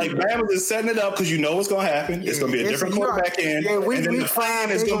saying. Like, Bama is setting it up because you know what's gonna happen. It's gonna be a different quarterback in, and then the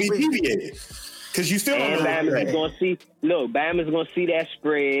plan is gonna be deviated. Because you still don't know. Bama's gonna see. Look, Bama's gonna see that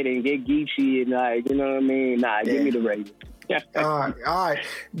spread and get Geechee and like, you know what I mean. Give me the Ravens. All right.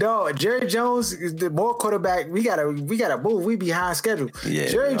 No, Jerry Jones, the more quarterback, we gotta move. We behind schedule. Yeah,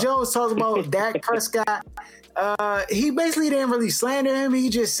 Jerry Jones talks about Dak Prescott. He basically didn't really slander him. He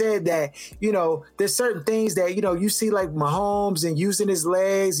just said that, there's certain things that, you see like Mahomes and using his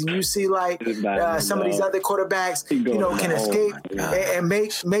legs, and you see like some of these other quarterbacks, can escape and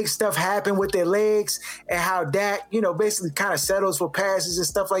make stuff happen with their legs, and how Dak, basically kind of settles for passes and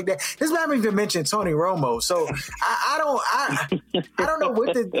stuff like that. This man even mentioned Tony Romo. So I don't know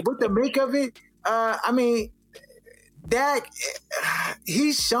what to make of it. I mean, Dak,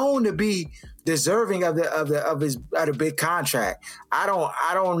 he's shown to be deserving of the big contract. I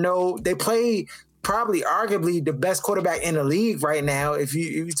don't know. They play probably arguably the best quarterback in the league right now. If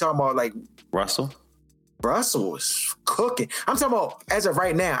you talking about like Russell is cooking. I'm talking about as of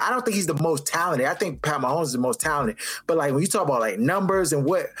right now. I don't think he's the most talented. I think Pat Mahomes is the most talented. But like when you talk about like numbers and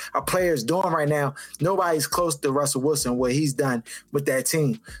what a player's doing right now, nobody's close to Russell Wilson, what he's done with that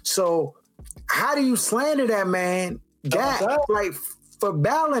team. So how do you slander that man? That like for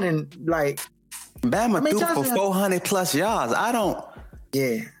Ballin and like Bama threw for 400 plus yards.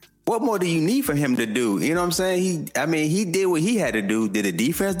 What more do you need from him to do? You know what I'm saying? He did what he had to do. Did the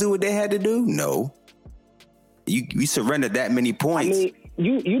defense do what they had to do? No. You surrendered that many points. I mean,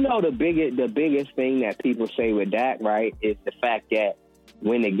 you know the biggest thing that people say with Dak, right, is the fact that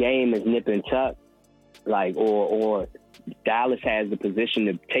when the game is nip and tuck, like or Dallas has the position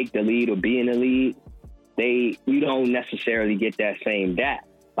to take the lead or be in the lead, you don't necessarily get that same Dak.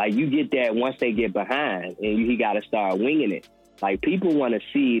 Like, you get that once they get behind, and he got to start winging it. Like, people want to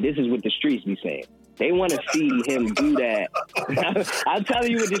see, this is what the streets be saying. They want to see him do that. I'll tell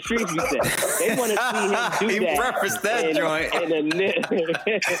you what the streets be saying. They want to see him do that. He referenced that joint. They want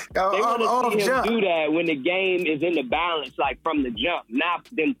to see him do that when the game is in the balance, like from the jump, not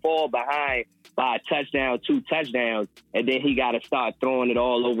then fall behind by a touchdown, 2 touchdowns, and then he got to start throwing it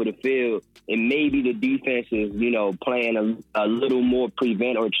all over the field. And maybe the defense is, playing a little more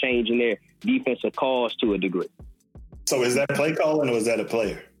prevent or changing their defensive calls to a degree. So is that play calling or is that a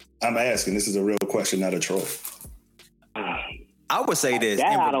player? I'm asking. This is a real question, not a troll. I would say this.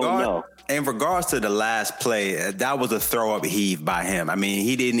 I don't know. In regards to the last play, that was a throw up heave by him. I mean,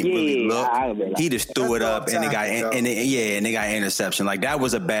 he didn't really look. He just threw it up, and they got interception. Like, that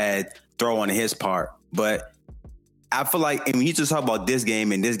was a bad throw on his part. But I feel like, when you just talk about this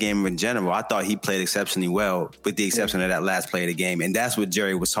game and this game in general, I thought he played exceptionally well, with the exception of that last play of the game. And that's what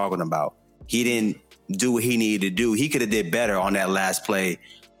Jerry was talking about. He didn't do what he needed to do. He could have did better on that last play.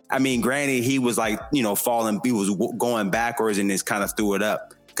 I mean, granted, he was like, falling. He was going backwards and just kind of threw it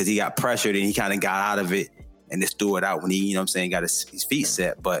up because he got pressured and he kind of got out of it and just threw it out when he, got his feet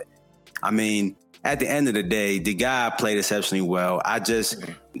set. But, I mean, at the end of the day, the guy played exceptionally well.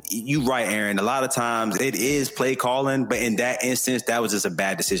 You right, Aaron. A lot of times it is play calling, but in that instance, that was just a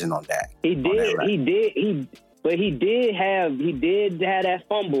bad decision on Dak. He did have that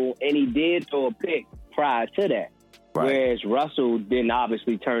fumble, and he did throw a pick prior to that. Right. Whereas Russell didn't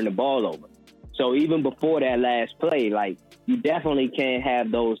obviously turn the ball over. So even before that last play, like, you definitely can't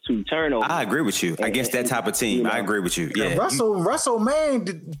have those two turnovers. I agree with you. Against that type of team, I agree with you. Yeah. Russell Mann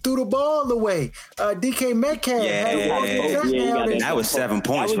threw the ball away. DK Metcalf that was 7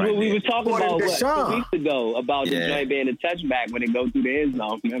 points. That was right what we there. were talking about 2 weeks ago about the joint being a touchback when it goes through the end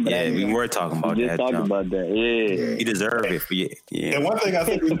zone. Remember that? We were talking about we that. Just talking about that. Yeah. He deserved it. Yeah. And one thing I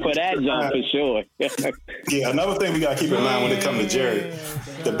think for that jump for sure. Another thing we got to keep in mind when it comes to Jerry,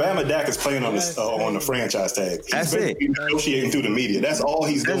 the Bama Dak is playing on the franchise tag. That's it. Negotiating through the media. That's all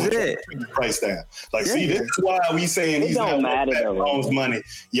he's doing. That's it. The price down. See, this is why we saying he's not Mahomes money.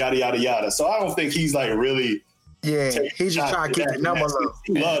 Yada yada yada. So I don't think he's like really. Yeah, he's just trying to keep the number low.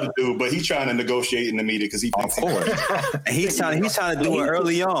 He love to do, but he's trying to negotiate in the media because he thinks. Of course. And he's trying to do it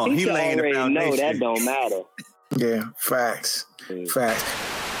early on. He laying the foundation. No, that don't matter. Yeah, facts.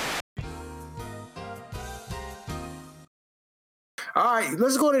 All right,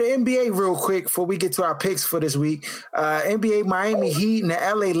 let's go to the NBA real quick before we get to our picks for this week. NBA Miami Heat and the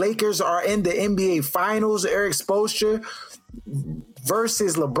LA Lakers are in the NBA Finals. Eric Spoelstra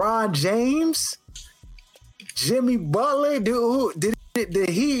versus LeBron James. Jimmy Butler, did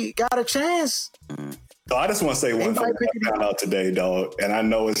he got a chance? So I just want to say one thing I found out today, dog, and I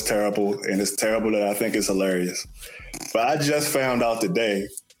know it's terrible, and it's terrible that I think it's hilarious. But I just found out today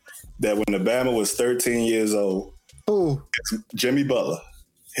that when the Bama was 13 years old, Jimmy Butler,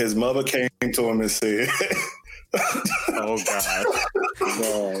 his mother came to him and said, "Oh God,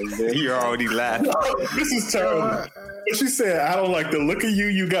 you're already laughing. This is terrible." She said, "I don't like the look of you.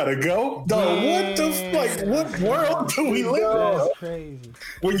 You gotta go." Dog, what world do we live in? Crazy.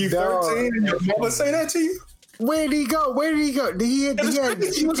 When you're 13 and your mother say that to you? Where did he go?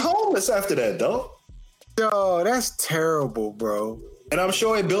 He was homeless after that, dog. Oh, that's terrible, bro. And I'm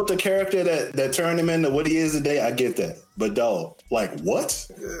sure he built a character that turned him into what he is today. I get that. But dog, like what?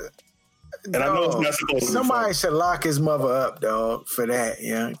 And I know it's not supposed to be somebody should lock his mother up, dog, for that.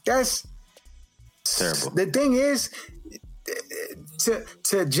 Yeah. That's terrible. The thing is,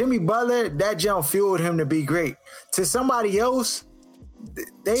 to Jimmy Butler, that jump fueled him to be great. To somebody else,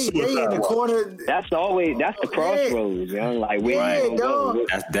 they in the corner. That's the crossroads, yo. Like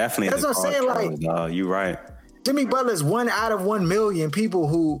that's definitely that's what I'm saying. Like, you're right. Jimmy Butler's 1 out of 1 million people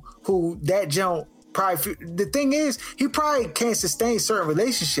who that jump probably. The thing is, he probably can't sustain certain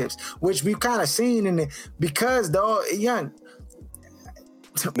relationships, which we've kind of seen because dog, young.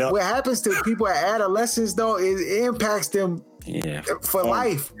 No. What happens to people at adolescence though is it impacts them for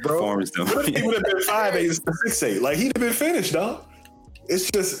life, bro. What if he would have been 5'8" instead of 6'8"? Like he'd have been finished, dog.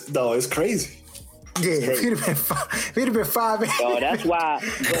 It's just, dog, it's crazy. Yeah, if he'd have been 5'8". Oh, that's why.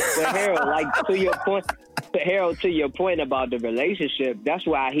 But Harold, like to your point about the relationship, that's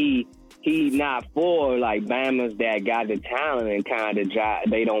why he not for like Bama's that got the talent and kind of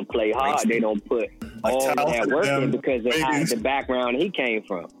they don't play hard, they don't put all of that work in because of the background he came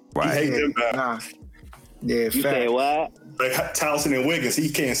from. Right. He hate them, Yeah, you say what? Like Towson and Wiggins, he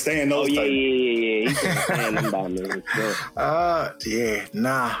can't stand those. Yeah. He can't stand them by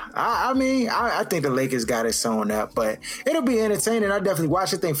me. I think the Lakers got it sewn up, but it'll be entertaining. I definitely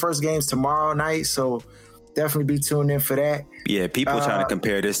watch. I think first game's tomorrow night, so definitely be tuned in for that. Yeah, people trying to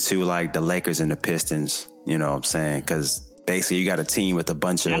compare this to like the Lakers and the Pistons. You know what I'm saying? Because basically, you got a team with a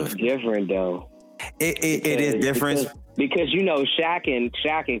bunch of. That's different though. It is different. Because you know, Shaq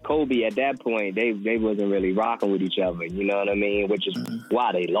and Kobe at that point, they wasn't really rocking with each other. You know what I mean? Which is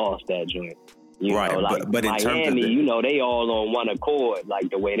why they lost that joint. You know, like but in Miami, terms of you know, they all on one accord, like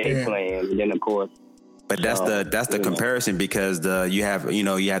the way they playing. And then of course. But that's the comparison because you have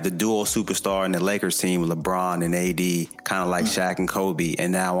the dual superstar in the Lakers team with LeBron and AD, kind of like Shaq and Kobe,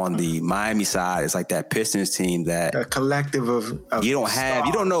 and now on the Miami side, it's like that Pistons team that a collective of you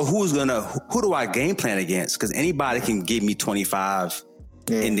don't know who do I game plan against because anybody can give me 25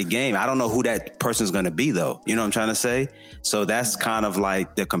 in the game. I don't know who that person's gonna be though. You know what I'm trying to say? So that's kind of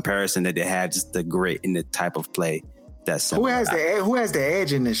like the comparison that they had, just the grit in the type of play. That's who has the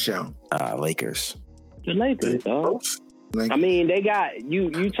edge in this show? Lakers. The Lakers, dog. I mean, they got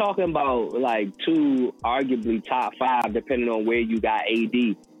you talking about like two arguably top 5, depending on where you got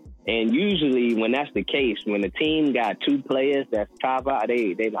AD. And usually, when that's the case, when the team got 2 players that's top 5,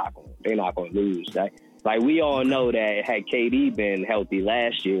 they're not gonna lose. Like we all know that had KD been healthy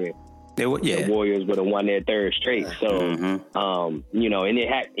last year, the Warriors would have won their 3rd straight. So, you know, and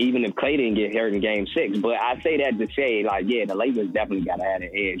even if Clay didn't get hurt in Game 6, but I say that to say, like, the Lakers definitely got to have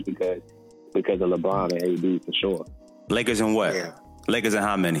an edge because of LeBron and AD for sure. Lakers and what? Yeah. Lakers and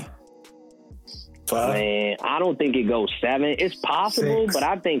how many? 5. Man, I don't think it goes 7. It's possible, 6. But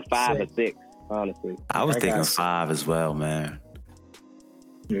I think 5 or 6, honestly. I was thinking 5 as well, man.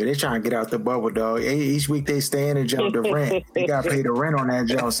 Yeah, they trying to get out the bubble, dog. Each week they stay in and jump the rent. They got to pay the rent on that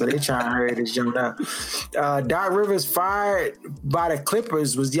jump, so they trying to hurry this jump out. Doc Rivers fired by the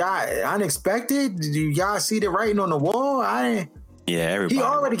Clippers. Was y'all unexpected? Did y'all see the writing on the wall? Everybody. He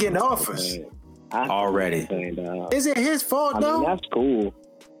already getting offers. Already. Is it his fault, though? That's cool.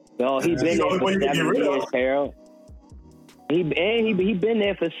 No, he's been there for 7 years, Harold. He been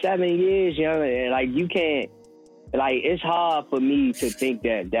there for 7 years, young. And like you can't, like it's hard for me to think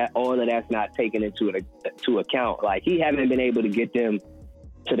that all of that's not taken into account. Like he haven't been able to get them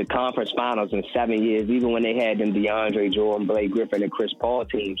to the conference finals in 7 years, even when they had them DeAndre Jordan, Blake Griffin, and Chris Paul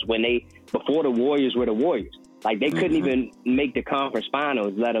teams. Before the Warriors were the Warriors, like they couldn't even make the conference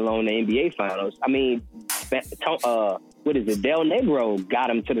finals, let alone the NBA finals. I mean, what is it? Del Negro got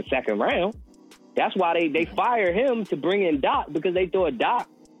him to the second round. That's why they fired him to bring in Doc, because they thought Doc,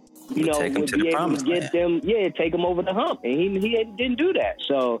 would be able to get them, take them over the hump. And he didn't do that.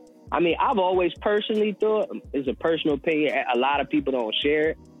 So, I mean, I've always personally thought, it's a personal opinion, a lot of people don't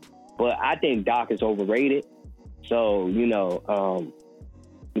share it, but I think Doc is overrated. So,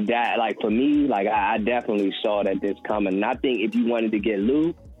 that, like, for me, like, I definitely saw that this coming. And I think if you wanted to get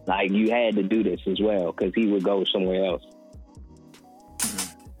Lou, like, you had to do this as well, because he would go somewhere else.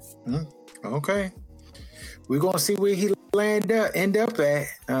 Okay. We're going to see where he end up at.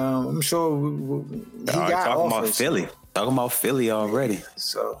 I'm sure he got offers. Talking about Philly already.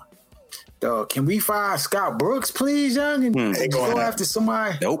 So, dog, can we fire Scott Brooks, please, young? And go after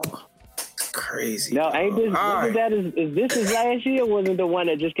somebody? Nope. Crazy. No, ain't this, is this his last year, or wasn't the one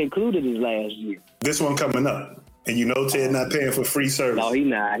that just concluded his last year? This one coming up. And Ted not paying for free service. No, he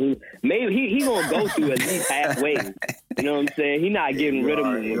not. He gonna go through at least halfway. You know what I'm saying? He not getting rid of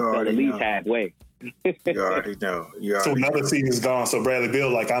him at least halfway. You already know. So another season's gone. So Bradley Beal,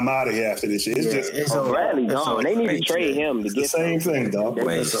 like, I'm out of here after this year. It's Bradley gone. They need to trade him to get the same thing, dog.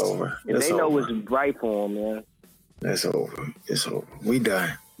 It's over. They know what's right for him, man. It's over. We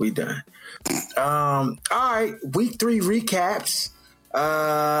done. All right. Week 3 recaps.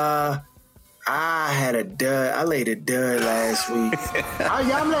 I had a dud. I laid a dud last week.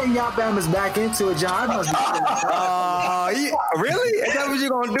 I'm letting y'all Bammers back into it, John. I must be really? Is that what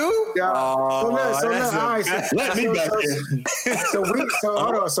you're gonna do? So look. All right. Let me back in.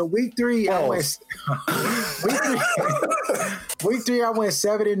 Hold on. So week 3, I went. Week 3, I went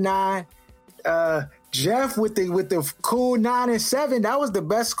 7-9. Jeff with the cool 9-7. That was the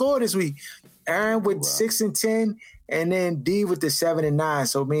best score this week. Aaron with 6-10. And then D with the 7-9.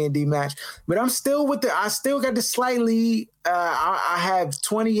 So me and D match. But I'm still I still got the slight lead. I have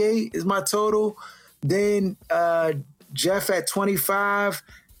 28 is my total. Then Jeff at 25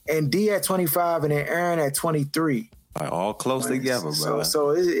 and D at 25 and then Aaron at 23. All close together, bro. So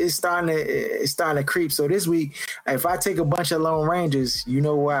it's starting to creep. So this week, if I take a bunch of Lone Rangers, you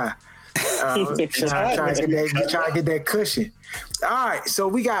know why. Trying to get that cushion. All right. So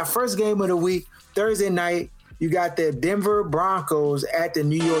we got first game of the week, Thursday night. You got the Denver Broncos at the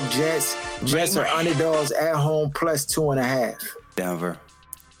New York Jets. Jets are underdogs at home plus 2.5. Denver.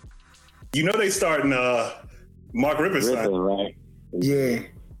 They starting Mark Ripper's son. Right? Yeah.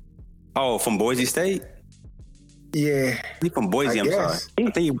 Oh, from Boise State? Yeah. He from Boise, I'm sorry. I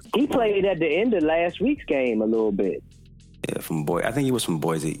think he played at the end of last week's game a little bit. Yeah, from Boise. I think he was from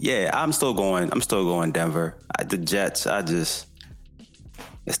Boise. Yeah, I'm still going Denver. The Jets,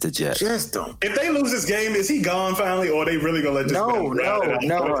 it's the Jets. Just don't. If they lose this game, is he gone finally, or are they really gonna let this? No. They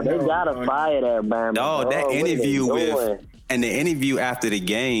gotta fire that man. No, that interview and the interview after the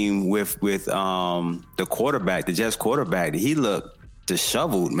game with the quarterback, the Jets quarterback, he looked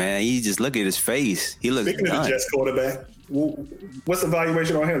disheveled, man. He just look at his face. He looked. Speaking of the Jets quarterback, what's the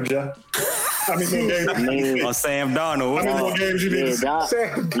valuation on him, Jeff? How many more games? On Sam Darnold. How many more games you need? Doc,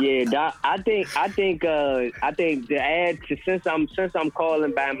 I think to add to since I'm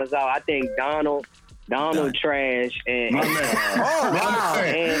calling Bama's out, I think Donald trash and what's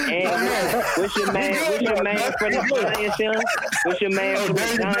your man from the Giants, young? What's your man from the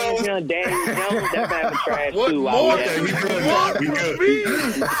Giants, young? Daniel Jones, that Bama trash too. We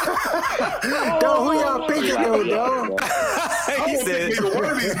good. Dog, who y'all picking though, dog? He said, one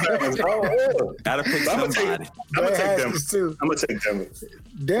of these Bama's. Gotta pick somebody. I'm gonna take Denver.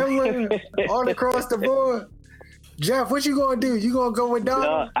 Denver all across the board. Jeff, what you gonna do? You gonna go with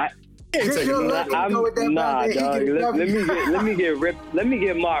Donald? Nah, dog. Let me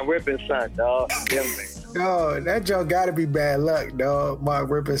get Mark Rippon's son, dog. No, that joke gotta be bad luck, dog. Mark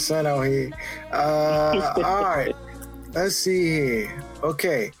Rippon's son out here. All right. Let's see here.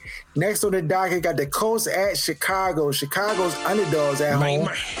 Okay. Next on the docket, got the Colts at Chicago. Chicago's underdogs at home.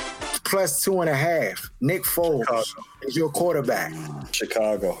 plus 2.5. Nick Foles is your quarterback.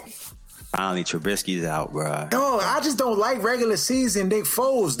 Chicago. Finally, Trubisky's out, bro. No, I just don't like regular season Nick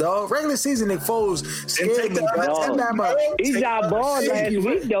Foles, dog. Regular season Nick Foles scared me, dog. He got balls last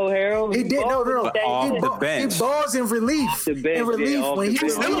week, though, Harold. He did, no. Off the bench. He balls in relief. The bench, in relief when he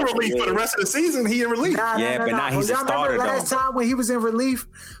was Still in relief for the rest of the season. He in relief. Nah, now he's a Y'all starter, remember last time when he was in relief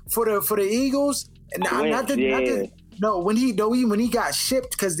for the Eagles? When he got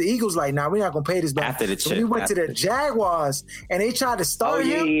shipped because the Eagles like, we're not gonna pay this back. After the chip, he went to the Jaguars and they tried to start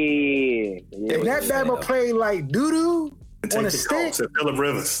him. Yeah. And that Bama played like doo-doo on a stick. Phillip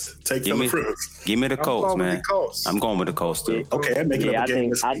Rivers. Phillip Rivers. Give me the Colts, man. The Colts. I'm going with the Colts too. Okay, I'm making up a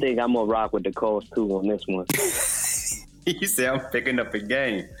game. I think I'm gonna rock with the Colts too on this one. You say I'm picking up a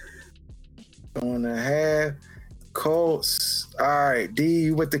game. 2.5. Colts. All right, D,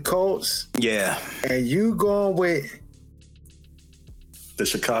 you with the Colts? Yeah. And you going with The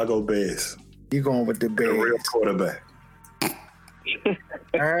Chicago Bears. You going with the The real Bears. quarterback.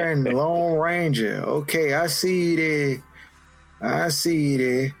 Aaron Lone Ranger. Okay, I see you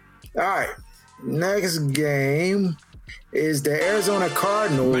there. All right. Next game is the Arizona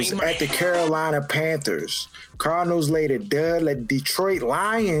Cardinals at the Carolina Panthers. Cardinals laid a dud. Let Detroit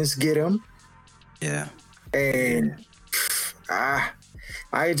Lions get them. Yeah. And I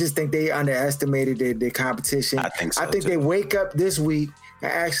just think they underestimated the competition. I think so, they wake up this week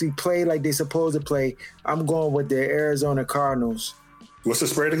and actually play like they're supposed to play. I'm going with the Arizona Cardinals. What's the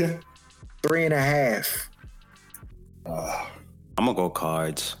spread again? 3.5. I'm gonna go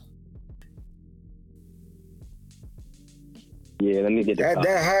Cards. Yeah, let me get That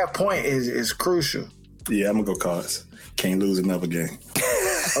half point is crucial. Yeah, I'm gonna go Cards. Can't lose another game.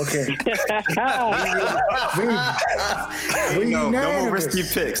 Okay. we No more unanimous. risky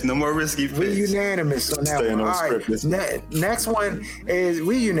picks. No more risky picks. We unanimous on that Staying one. on All right. script this Next one is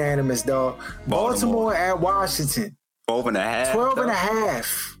we unanimous, dog. Baltimore at Washington. 12.5.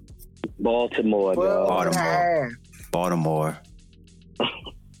 12.5. Baltimore, dog. 12.5. Baltimore.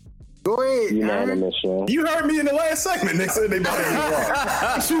 Go ahead. Unanimous, man. You heard me in the last segment. They said they bought it.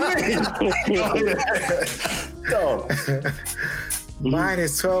 What you mean? Dog.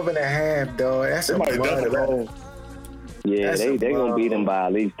 Minus 12.5, dog. That's a Somebody mud double that. roll. Yeah, That's they a gonna beat them mud. by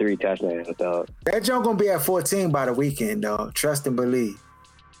at least 3 touchdowns, dog. That junk gonna be at 14 by the weekend, dog. Trust and believe.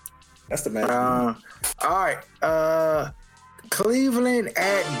 That's the man. All right. Cleveland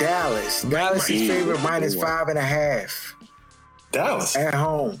at Dallas. Dallas is favorite minus 5.5 Dallas. at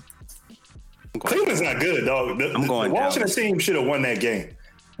home. Cleveland's not good, dog. The going Washington Dallas. team should have won that game.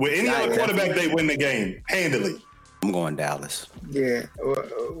 With any other quarterback, they win the game handily. I'm going Dallas. Yeah.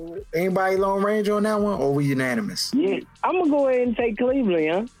 Anybody Lone Ranger on that one, or we unanimous? Yeah, I'm gonna go ahead and take Cleveland,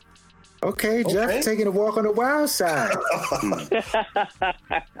 huh? Okay, Jeff taking a walk on the wild side.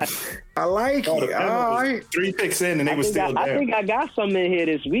 I like Oh, the it. Bengals All was right. 3 picks in, and they I was think still I down. think I got some in here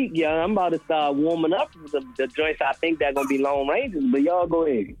this week, y'all. I'm about to start warming up with the joints. I think they're gonna be Lone Rangers, but y'all go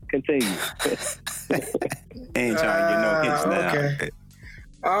ahead, continue. Ain't trying to get no hits now. okay.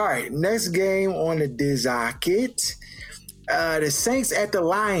 All right, next game on the docket. The Saints at the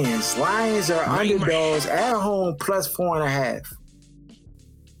Lions. Lions are underdogs at home plus 4.5.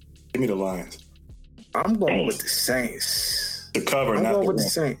 Give me the Lions. I'm going with the Saints. The cover, I'm not going the with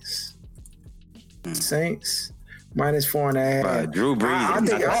the win. Saints. Saints minus 4.5. Drew Brees. I is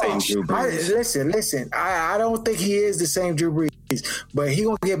think. not the same Drew Brees. Listen. I don't think he is the same Drew Brees, but he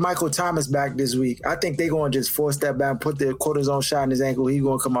gonna get Michael Thomas back this week. I think they gonna just force that back, put the cortisone shot in his ankle. He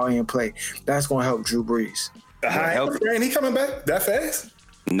gonna come out here and play. That's gonna help Drew Brees. The high ankle sprain, he coming back that fast?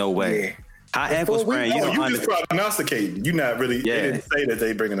 No way. Yeah. High ankle sprain. You Oh, don't you just prognosticating. You not really. Yeah. They didn't say that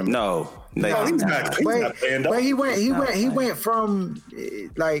they bringing him. No. No, he's not. He's not playing. But he went from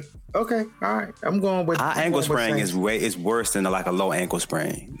like, okay, all right. I'm going with High ankle sprain Saints. is worse than like a low ankle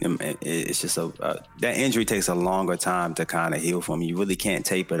sprain. It's just that injury takes a longer time to kind of heal from. You really can't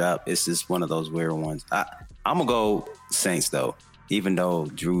tape it up. It's just one of those weird ones. I'm gonna go Saints though. Even though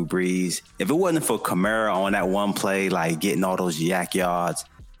Drew Brees, if it wasn't for Kamara on that one play, like getting all those yak yards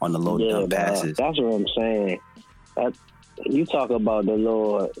on the low dump passes. That's what I'm saying. You talk about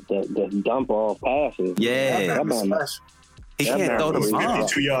the dump off passes. Yeah. That man special. He can't throw the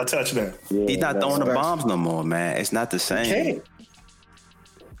bombs. 52-yard touchdown. Yeah, He's not throwing the special. bombs no more, man. It's not the same.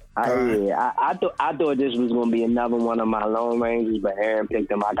 I thought this was gonna be another one of my Lone Rangers, but Aaron picked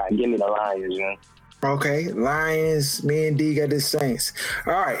them. Give me the Lions, man. Okay, Lions. Me and D got the Saints.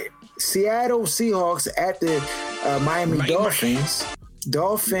 All right, Seattle Seahawks at the Miami Dolphins.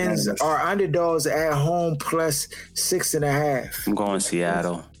 Dolphins are underdogs at home plus 6.5. I'm going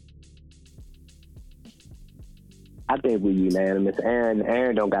Seattle. I think we're unanimous.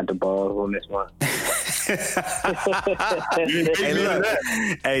 Aaron don't got the balls on this one. Hey, look.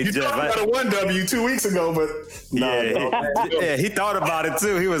 Hey, you Jeff. talked about a 1W 2 weeks ago, but Yeah, he thought about it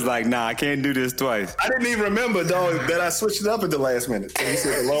too. He was like, "Nah, I can't do this twice." I didn't even remember, dog, that I switched it up at the last minute. So he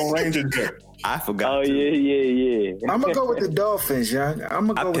said the Lone Ranger Jeff. I forgot. Oh, yeah. I'm gonna go with the Dolphins, young. I'm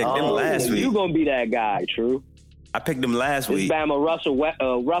gonna go with the picked them Dolphins. last week. You gonna be that guy, True? I picked them last This week. Bama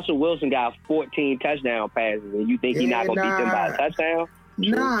Russell Wilson got 14 touchdown passes, and you think he's not gonna beat them by a touchdown?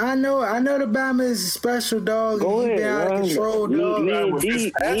 Nah, I know the Bama is a special dog. Go He ahead, been out of man. control, Me dog.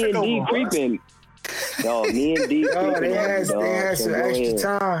 and D creeping. No, me and D Oh, creeping. they had some extra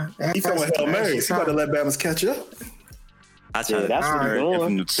time. They He had throwing some Hail Mary. extra He about to time. let Bama's catch up. I tried Yeah, that's to what turn he's it from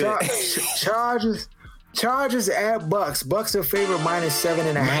doing. the pit. Chargers at Bucks. Bucks are favorite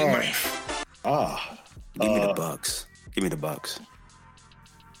 -7.5. Give me the Bucks. Give me the Bucks.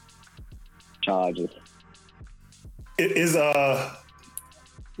 Chargers. It is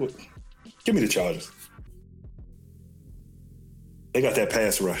give me the Chargers. They got that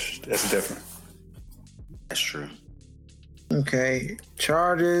pass rush. That's different. That's true. Okay,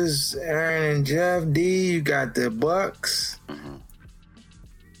 Chargers. Aaron and Jeff. D. You got the Bucks.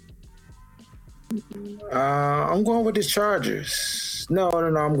 I'm going with the Chargers. No,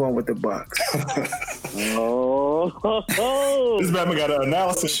 I'm going with the Bucks. Oh, This Bama got an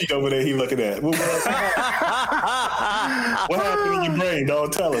analysis sheet over there he looking at. What happened in your brain,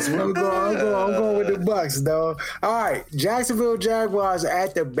 dog? Tell us. I'm going with the Bucks, though. All right, Jacksonville Jaguars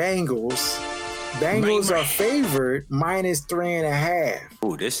at the Bengals. Bengals are favored -3.5.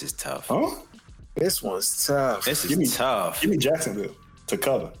 Ooh, this is tough. Huh? This one's tough. This is tough. Give me Jacksonville to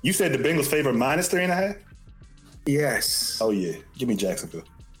cover. You said the Bengals favor -3.5? Yes. Oh, yeah. Give me Jacksonville.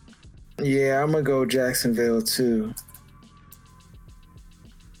 Yeah, I'm going to go Jacksonville, too.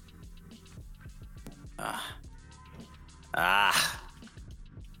 I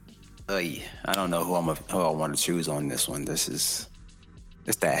don't know who I want to choose on this one.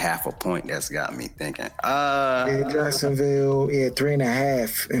 It's that half a point that's got me thinking. Yeah, Jacksonville,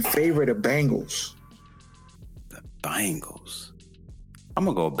 3.5 in favor of the Bengals. Bengals. I'm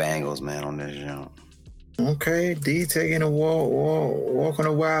gonna go Bengals, man, on this jump. Okay, D taking a walk on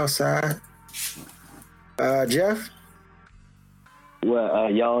the wild side. Jeff? Well,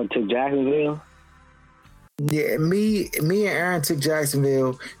 y'all took Jacksonville? Yeah, me and Aaron took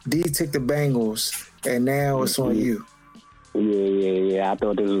Jacksonville. D took the Bengals, and now it's on you. Yeah. I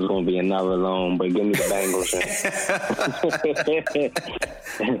thought this was going to be another loan, but give me the Bengals.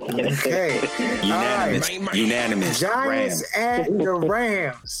 Okay. Unanimous. Giants at the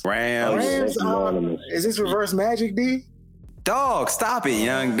Rams. Rams. Is this reverse magic, D? Dog, stop it,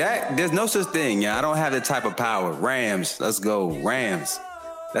 young. There's no such thing. Yeah, I don't have that type of power. Rams. Let's go. Rams.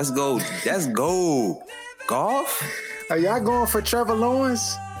 Let's go. Golf? Are y'all going for Trevor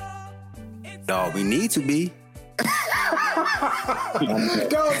Lawrence? Dog, we need to be.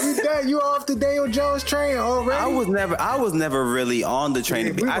 Dog, you off the Daniel Jones train already? I was never really on the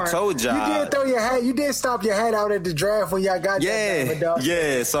train. I told y'all. You did throw your hat. You did stop your hat out at the draft when y'all got that.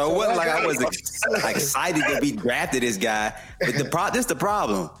 Yeah. So it wasn't like I was excited to be drafted this guy. But this is the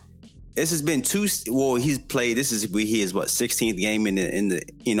problem. This has been he's played. This is 16th game in the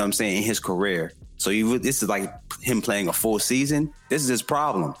you know what I'm saying, in his career. So this is like him playing a full season. This is his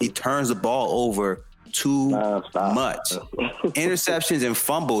problem. He turns the ball over too much. Interceptions and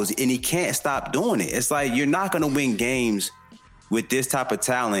fumbles, and he can't stop doing it. It's like you're not going to win games with this type of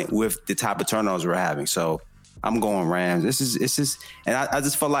talent with the type of turnovers we're having. So I'm going Rams. It's just, and I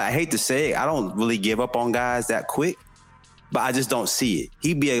just feel like, I hate to say it, I don't really give up on guys that quick, but I just don't see it.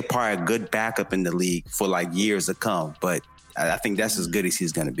 He'd be probably a good backup in the league for like years to come, but I think that's as good as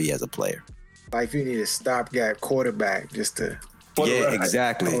he's going to be as a player. Like you need a stopgap quarterback just to. Yeah,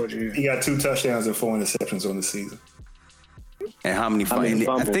 exactly. He got 2 touchdowns and 4 interceptions on the season. And how many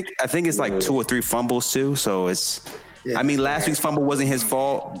fumbles? I think it's like 2 or 3 fumbles too. So it's. Yeah, I mean, last week's fumble wasn't his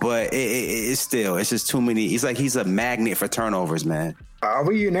fault, but it's just too many. He's a magnet for turnovers, man. Are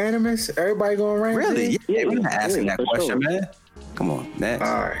we unanimous? Everybody going Rams? Really? Yeah, we're not asking that question, man. Come on, next.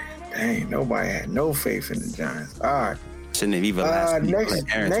 All right. Dang, nobody had no faith in the Giants. All right. Shouldn't have even last week.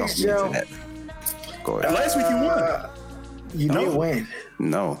 Next, Joe. Go ahead. Last week you won. You did win.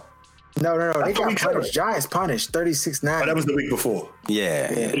 No. No. They got punished. Giants punished 36-9. Oh, that was the week before.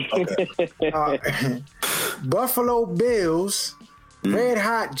 Yeah. Okay. Buffalo Bills, red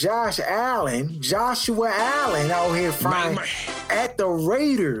hot Joshua Allen out here flying at the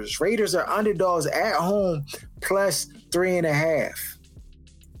Raiders. Raiders are underdogs at home plus 3.5.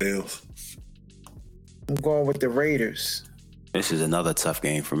 Bills. I'm going with the Raiders. This is another tough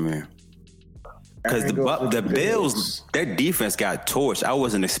game for me. Because the Bills, their defense got torched. I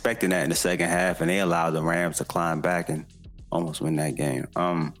wasn't expecting that in the second half, and they allowed the Rams to climb back and almost win that game.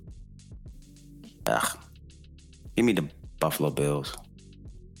 Give me the Buffalo Bills.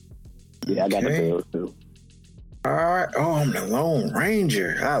 Yeah, I got the Bills too. All right. Oh, I'm the Lone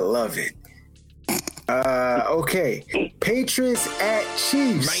Ranger. I love it. Okay. Patriots at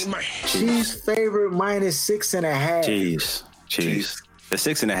Chiefs. Chiefs favorite -6.5. Chiefs. The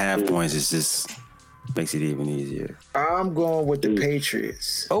 6.5 points is just makes it even easier. I'm going with the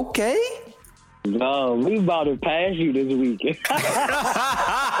Patriots. Okay. No, we about to pass you this weekend.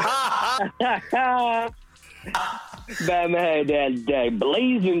 Batman had that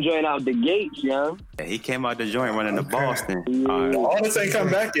blazing joint out the gates, young. Yeah, he came out the joint running to Boston. All this ain't come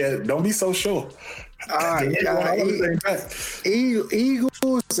back yet. Don't be so sure.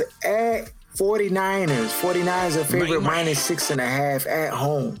 Eagles at 49ers. 49ers are favorite -6.5 at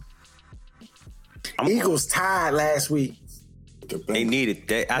home. Eagles tied last week. They needed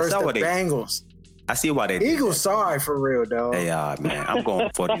that. I Versus saw what the Bengals. I see why they did. Eagles sorry for real, dog. They are, man. I'm going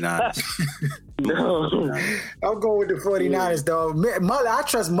 49ers. I'm going with the 49ers, dog. I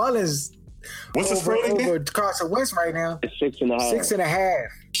trust Mullins What's the spread over again? Carson Wentz right now. It's 6.5. 6.5.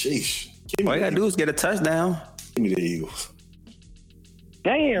 Sheesh. All you gotta do is get a touchdown. Give me the Eagles.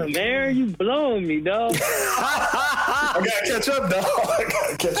 Damn, Aaron, you blowing me, dog. I gotta catch up, dog. I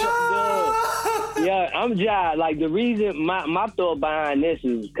gotta catch up. Yeah, I'm just like the reason my thought behind this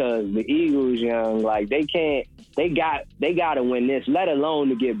is because the Eagles, young, like they got to win this, let alone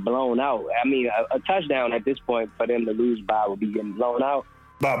to get blown out. I mean, a touchdown at this point for them to lose by would be getting blown out.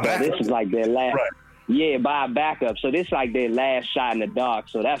 This is like their last, by a backup. So this is like their last shot in the dark.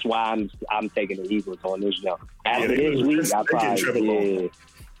 So that's why I'm taking the Eagles on this jump. After this week, I probably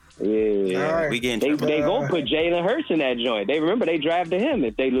Right. We getting they gonna put Jalen Hurts in that joint. They remember they drafted him.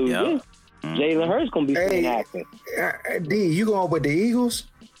 If they lose this, Jalen Hurts gonna be acting. D, you going with the Eagles?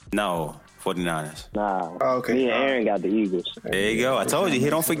 No, 49ers. Nah. Okay. Me and Aaron got the Eagles. There you go. I told you, he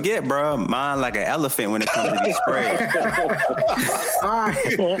don't forget, bro. Mine like an elephant when it comes to these spreads. All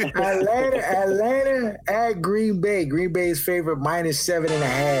right. Atlanta at Green Bay. Green Bay's favorite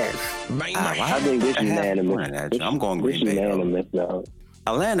 -7.5. I think this is unanimous. I'm going Green Bay. Unanimous, though.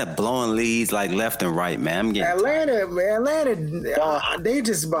 Atlanta blowing leads like left and right, man. I'm getting Atlanta, they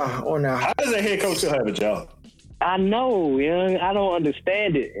just about on the. How does a head coach still have a job? I know, young. I don't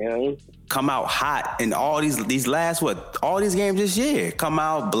understand it, young. come out hot in all these last all these games this year. Come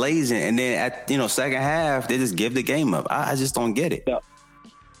out blazing, and then at second half they just give the game up. I just don't get it.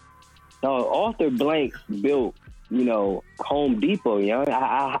 Arthur Blank built Home Depot,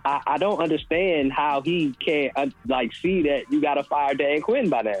 I don't understand how he can't see that you got to fire Dan Quinn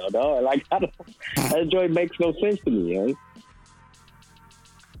by now, dog. That joint makes no sense to me,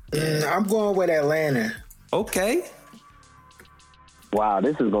 I'm going with Atlanta. Okay. Wow,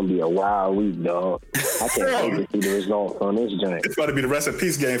 this is gonna be a wild week, dog. I can't wait to see the results on this joint. It's about to be the rest in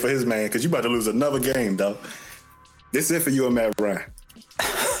peace game for his man, because you about to lose another game, dog. This is it for you and Matt Ryan.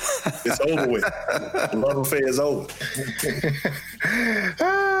 It's over with. The love affair is over.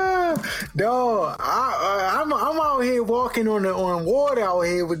 Dog, I'm out here walking on water out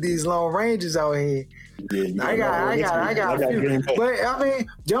here with these Lone Rangers out here. Yeah, I got a few. But I mean,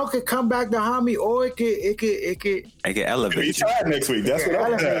 Joe could come back to Hami, or it could elevate. You tried next week. That's what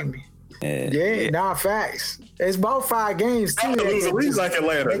I'm saying. Yeah, facts. It's about 5 games too. To lose a league like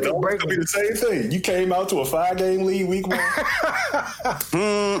Atlanta, it's gonna be the same thing. You came out to a 5-game lead week 1.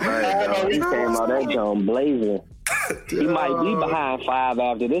 He came out that joint blazing. He might be behind 5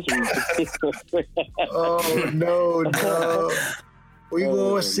 after this week. Oh no. We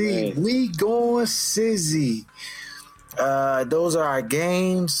gonna see. Man. We going sizzy. Those are our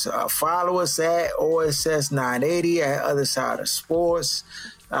games. Follow us at OSS 980 at Other Side of Sports.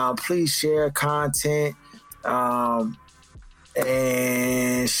 Please share content. And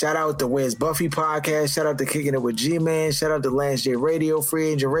shout out to Where's Buffy podcast. Shout out to Kicking It with G-Man. Shout out to Lance J Radio, Free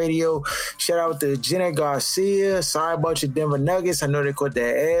Agent Radio. Shout out to Jenna Garcia. Sorry about your Denver Nuggets. I know they caught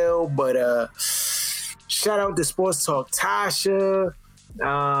that L, but shout out to Sports Talk Tasha.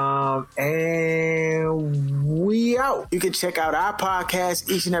 And we out. You can check out our podcast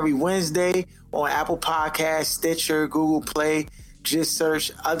each and every Wednesday on Apple Podcasts, Stitcher, Google Play. Just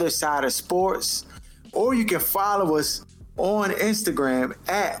search Other Side of Sports. Or you can follow us on Instagram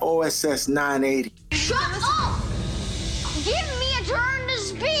at OSS980. Shut up! Give me a turn to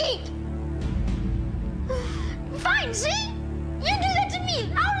speak! Fine, see? You do that to me.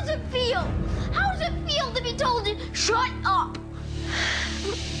 How does it feel? How does it feel to be told to shut up?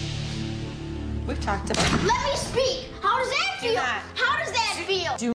 We've talked about it. Let me speak. How does that feel? How does that feel?